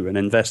listen to and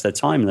invest their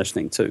time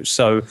listening to.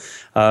 So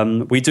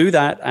we do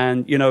that,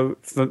 and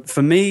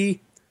for me,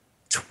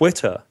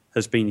 Twitter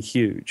has been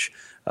huge.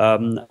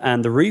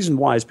 And the reason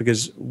why is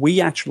because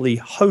we actually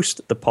host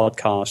the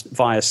podcast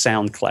via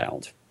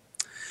SoundCloud.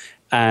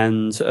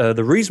 And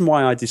the reason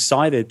why I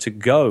decided to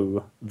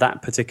go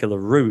that particular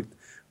route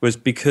was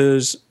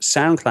because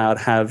SoundCloud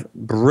have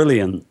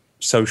brilliant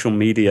social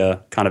media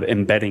kind of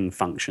embedding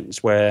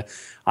functions where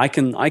I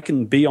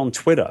can be on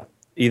Twitter,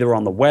 either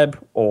on the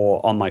web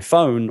or on my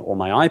phone or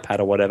my iPad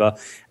or whatever,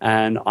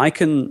 and I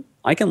can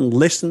I can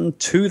listen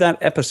to that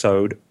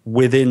episode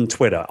within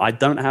Twitter. I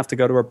don't have to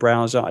go to a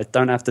browser. I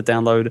don't have to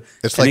download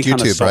it's any like YouTube,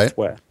 kind of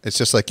software. Right? It's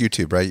just like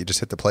YouTube, right? You just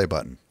hit the play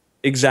button.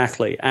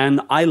 Exactly. And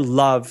I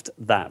loved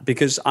that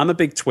because I'm a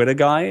big Twitter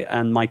guy,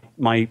 and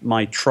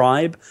my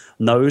tribe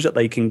knows that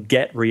they can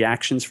get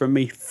reactions from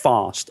me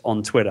fast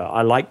on Twitter.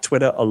 I like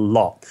Twitter a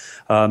lot.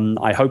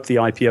 I hope the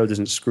IPO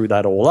doesn't screw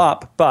that all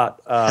up,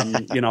 but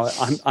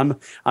I'm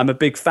a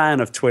big fan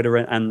of Twitter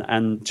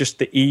and just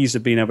the ease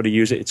of being able to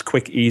use it. It's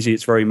quick, easy,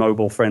 it's very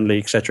mobile friendly,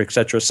 et cetera, et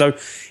cetera. So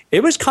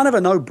it was kind of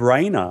a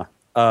no-brainer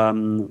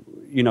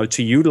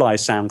to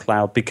utilize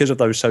SoundCloud because of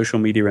those social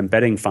media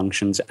embedding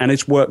functions, and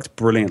it's worked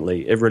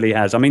brilliantly. It really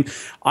has. I mean,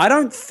 I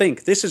don't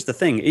think this is the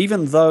thing,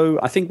 even though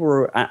I think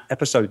we're at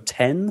episode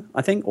 10,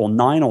 I think, or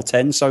 9 or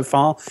 10 so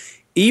far,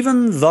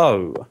 even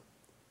though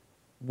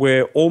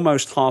we're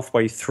almost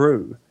halfway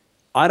through,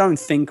 I don't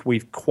think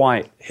we've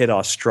quite hit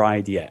our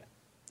stride yet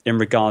in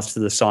regards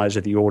to the size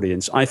of the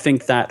audience. I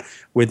think that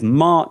with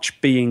March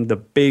being the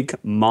big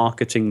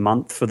marketing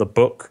month for the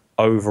book,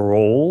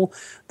 overall,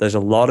 there's a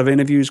lot of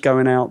interviews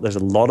going out. There's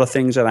a lot of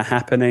things that are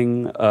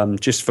happening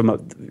just from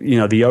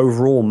the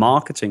overall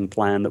marketing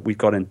plan that we've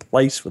got in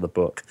place for the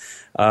book.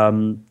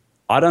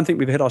 I don't think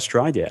we've hit our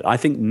stride yet. I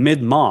think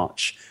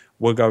mid-March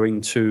we're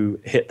going to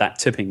hit that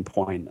tipping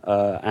point,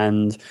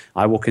 and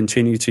I will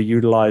continue to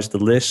utilize the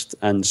list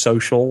and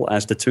social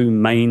as the two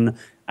main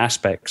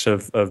aspects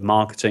of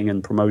marketing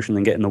and promotion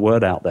and getting the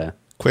word out there.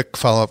 Quick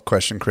follow-up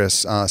question,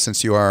 Chris.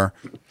 Since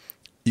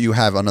you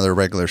have another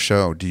regular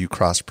show, do you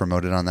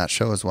cross-promote it on that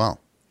show as well?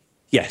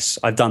 Yes,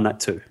 I've done that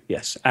too.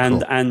 Yes.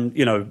 And, cool.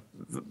 and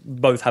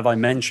both have I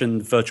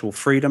mentioned Virtual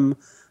Freedom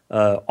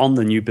on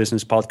the New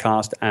Business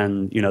Podcast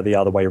and, the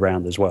other way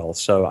around as well.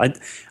 So I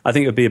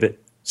think it would be a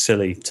bit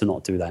silly to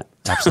not do that.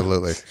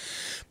 Absolutely.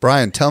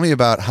 Brian, tell me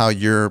about how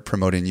you're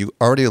promoting. You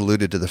already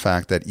alluded to the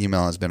fact that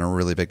email has been a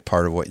really big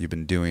part of what you've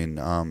been doing.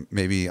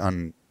 Maybe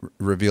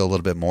reveal a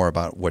little bit more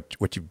about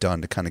what you've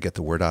done to kind of get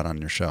the word out on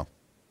your show.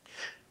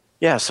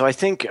 Yeah, so I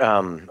think,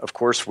 of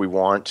course, we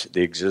want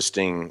the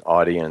existing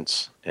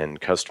audience and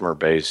customer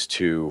base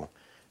to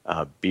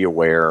be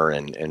aware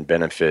and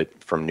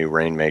benefit from New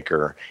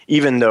Rainmaker,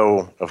 even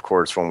though, of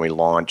course, when we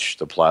launch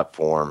the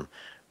platform,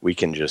 we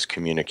can just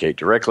communicate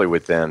directly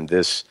with them.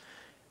 This,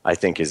 I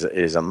think,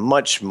 is a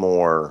much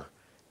more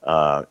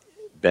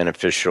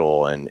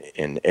beneficial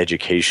and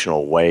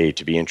educational way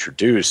to be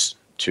introduced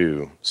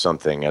to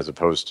something as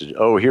opposed to,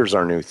 oh, here's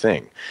our new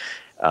thing.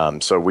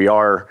 So we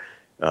are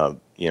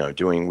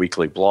doing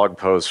weekly blog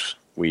posts.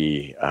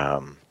 We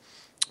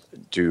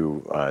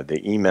do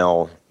the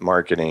email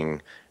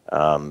marketing,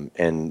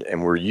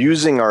 and we're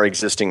using our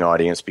existing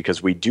audience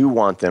because we do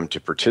want them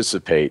to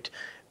participate.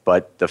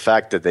 But the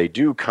fact that they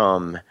do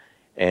come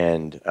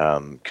and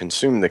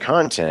consume the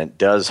content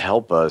does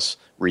help us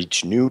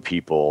reach new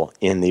people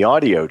in the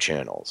audio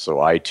channel. So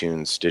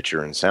iTunes,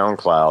 Stitcher, and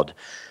SoundCloud,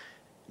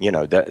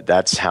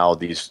 that's how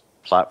these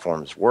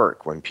platforms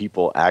work. When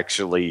people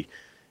actually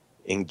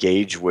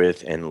engage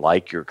with and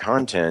like your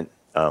content,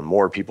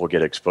 more people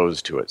get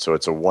exposed to it. So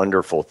it's a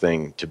wonderful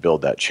thing to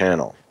build that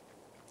channel.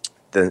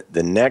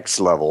 The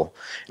next level,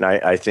 and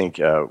I think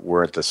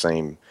we're at the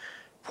same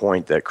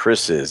point that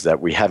Chris is, that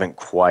we haven't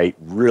quite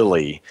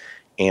really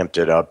amped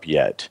it up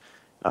yet.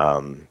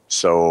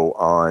 So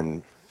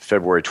on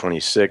February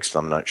 26th,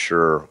 I'm not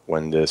sure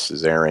when this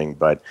is airing,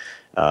 but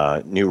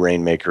New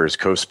Rainmaker is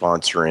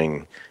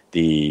co-sponsoring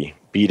the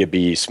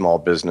B2B small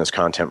business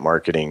content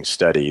marketing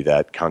study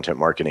that Content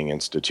Marketing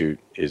Institute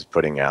is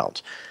putting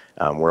out.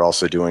 We're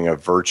also doing a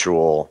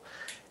virtual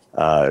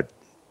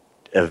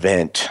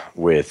event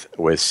with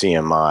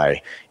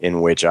CMI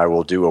in which I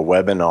will do a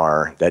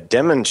webinar that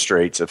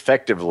demonstrates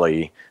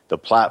effectively the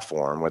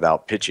platform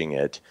without pitching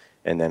it,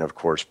 and then, of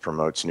course,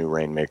 promotes New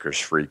Rainmaker's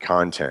free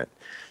content.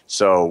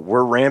 So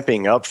we're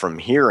ramping up from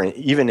here, and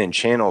even in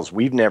channels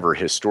we've never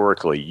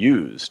historically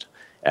used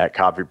at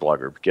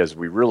Copyblogger, because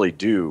we really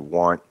do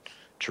want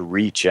to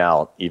reach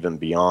out even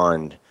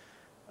beyond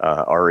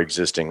our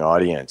existing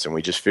audience. And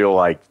we just feel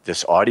like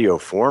this audio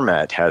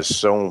format has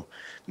so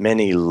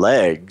many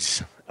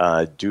legs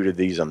due to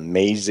these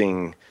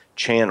amazing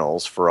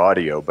channels for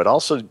audio, but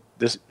also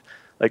this,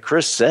 like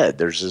Chris said,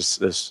 there's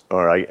this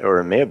or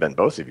it may have been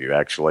both of you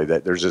actually,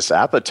 that there's this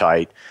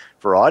appetite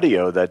for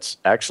audio that's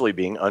actually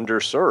being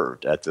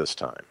underserved at this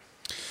time.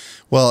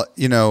 Well,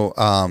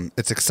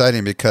 it's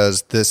exciting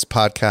because this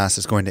podcast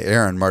is going to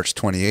air on March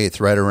 28th,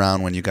 right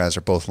around when you guys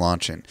are both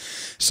launching.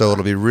 So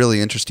it'll be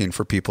really interesting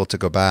for people to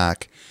go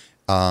back.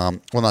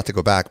 Not to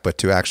go back, but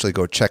to actually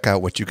go check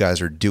out what you guys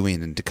are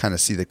doing and to kind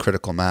of see the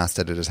critical mass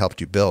that it has helped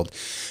you build.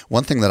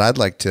 One thing that I'd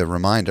like to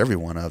remind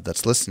everyone of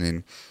that's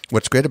listening,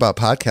 what's great about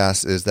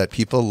podcasts is that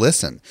people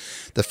listen.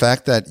 The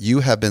fact that you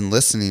have been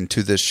listening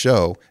to this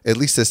show, at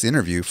least this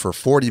interview, for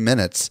 40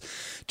 minutes,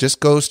 just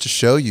goes to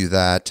show you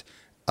that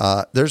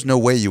there's no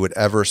way you would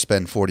ever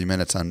spend 40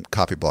 minutes on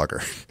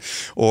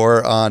Copyblogger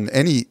or on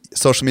any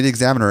Social Media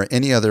Examiner or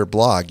any other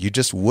blog. You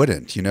just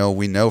wouldn't.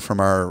 We know from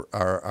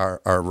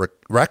our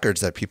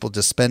records that people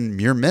just spend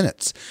mere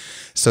minutes.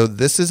 So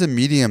this is a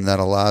medium that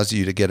allows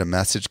you to get a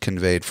message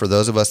conveyed. For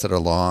those of us that are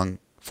long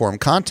form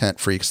content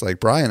freaks like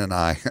Brian and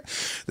I,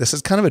 this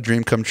is kind of a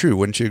dream come true.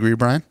 Wouldn't you agree,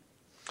 Brian?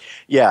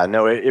 Yeah,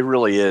 no, it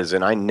really is.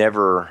 And I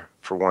never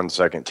for 1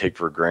 second take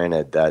for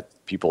granted that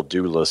people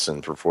do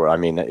listen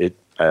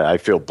I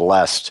feel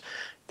blessed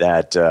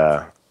that,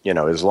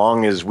 as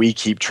long as we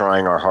keep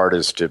trying our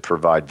hardest to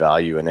provide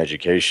value and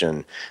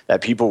education,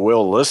 that people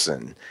will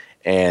listen.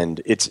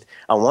 And it's,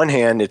 on one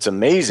hand, it's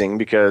amazing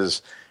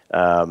because,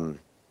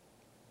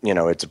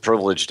 it's a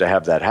privilege to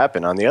have that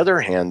happen. On the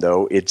other hand,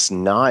 though, it's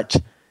not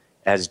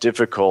as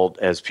difficult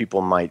as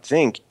people might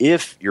think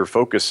if you're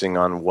focusing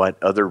on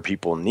what other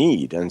people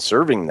need and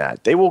serving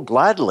that. They will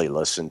gladly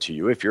listen to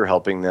you if you're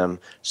helping them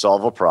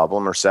solve a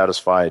problem or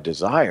satisfy a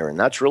desire. And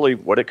that's really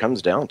what it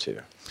comes down to.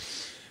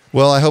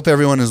 Well, I hope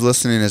everyone who's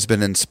listening has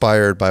been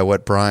inspired by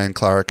what Brian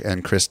Clark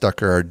and Chris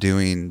Ducker are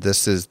doing.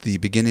 This is the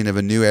beginning of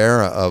a new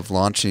era of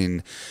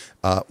launching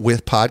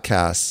with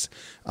podcasts.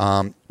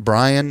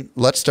 Brian,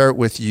 let's start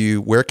with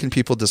you. Where can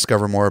people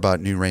discover more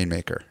about New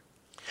Rainmaker?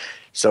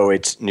 So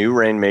it's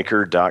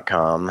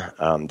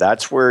newrainmaker.com.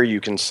 That's where you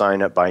can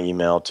sign up by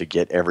email to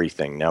get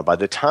everything. Now, by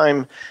the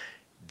time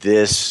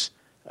this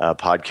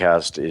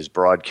podcast is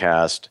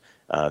broadcast,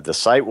 the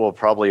site will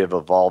probably have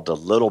evolved a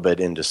little bit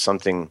into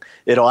something.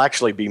 It'll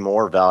actually be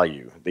more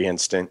value the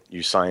instant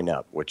you sign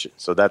up,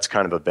 so that's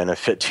kind of a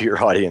benefit to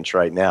your audience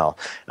right now.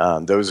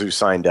 Those who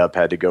signed up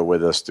had to go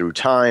with us through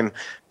time,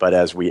 but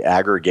as we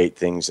aggregate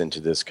things into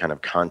this kind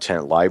of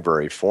content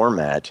library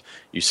format,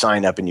 you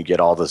sign up and you get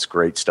all this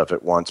great stuff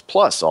at once,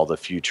 plus all the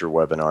future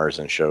webinars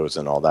and shows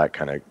and all that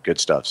kind of good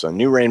stuff. So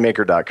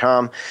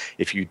newrainmaker.com.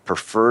 If you'd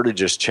prefer to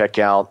just check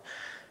out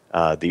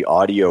the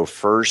audio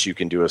first, you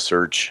can do a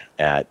search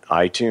at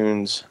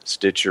iTunes,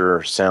 Stitcher,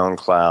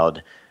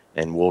 SoundCloud,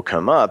 and we'll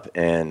come up.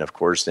 And of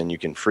course, then you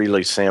can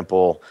freely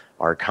sample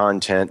our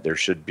content. There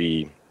should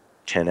be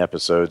 10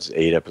 episodes,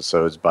 8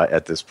 episodes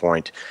at this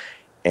point.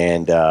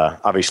 And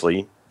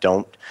obviously,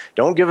 don't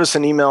give us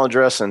an email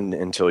address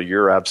until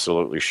you're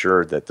absolutely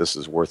sure that this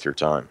is worth your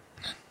time.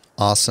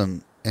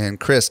 Awesome.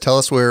 And Chris, tell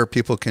us where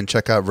people can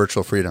check out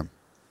Virtual Freedom.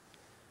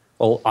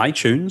 Well,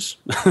 iTunes,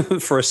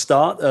 for a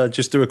start,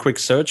 just do a quick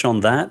search on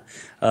that.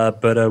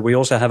 But we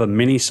also have a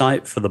mini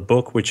site for the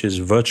book, which is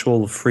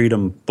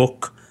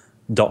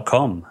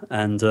virtualfreedombook.com.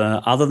 And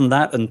other than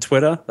that, and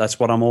Twitter, that's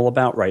what I'm all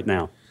about right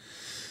now.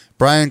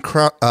 Brian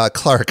Clark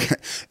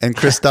and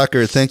Chris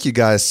Ducker, thank you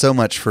guys so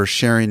much for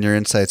sharing your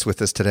insights with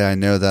us today. I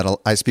know that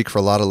I speak for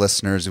a lot of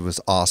listeners. It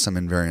was awesome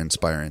and very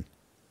inspiring.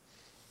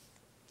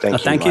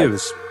 Thank you. It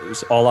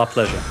was all our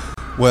pleasure.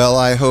 Well,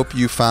 I hope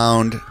you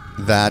found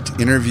that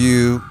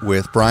interview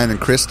with Brian and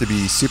Chris to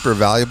be super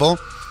valuable.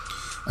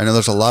 I know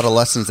there's a lot of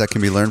lessons that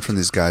can be learned from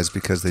these guys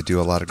because they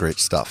do a lot of great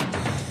stuff.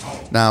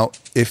 Now,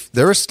 if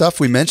there was stuff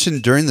we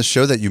mentioned during the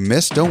show that you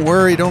missed, don't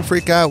worry, don't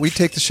freak out. We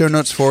take the show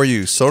notes for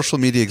you.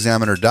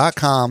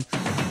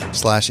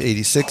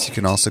 socialmediaexaminer.com/86. You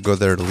can also go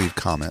there to leave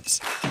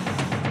comments.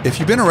 If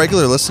you've been a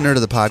regular listener to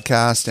the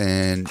podcast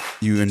and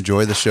you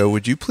enjoy the show,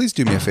 would you please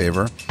do me a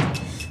favor?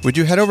 Would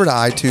you head over to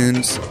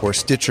iTunes or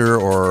Stitcher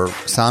or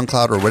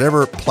SoundCloud or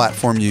whatever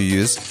platform you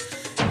use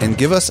and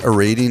give us a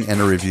rating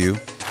and a review?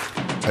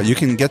 You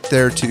can get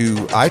there to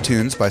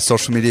iTunes by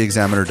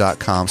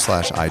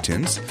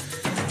socialmediaexaminer.com/iTunes.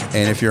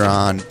 And if you're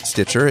on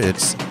Stitcher,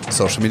 it's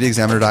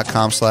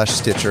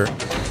socialmediaexaminer.com/Stitcher.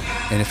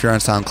 And if you're on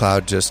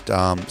SoundCloud, just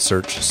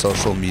search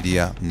Social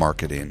Media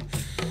Marketing.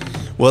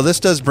 Well,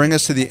 this does bring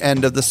us to the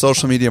end of the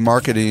Social Media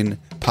Marketing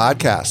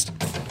Podcast.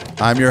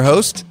 I'm your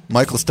host,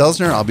 Michael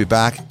Stelzner. I'll be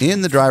back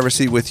in the driver's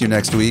seat with you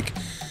next week.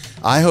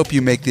 I hope you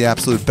make the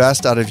absolute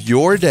best out of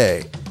your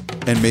day,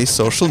 and may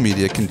social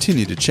media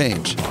continue to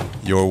change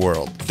your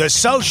world. The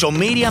Social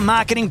Media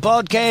Marketing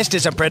Podcast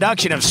is a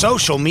production of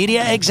Social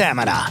Media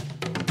Examiner.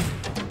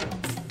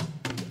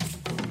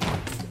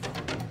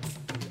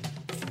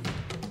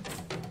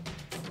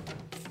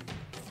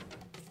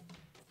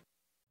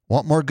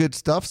 Want more good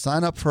stuff?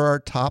 Sign up for our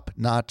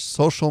top-notch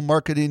social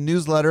marketing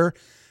newsletter.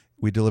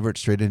 We deliver it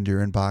straight into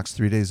your inbox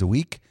 3 days a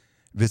week.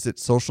 Visit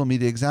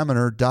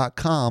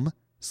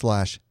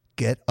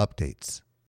socialmediaexaminer.com/get updates.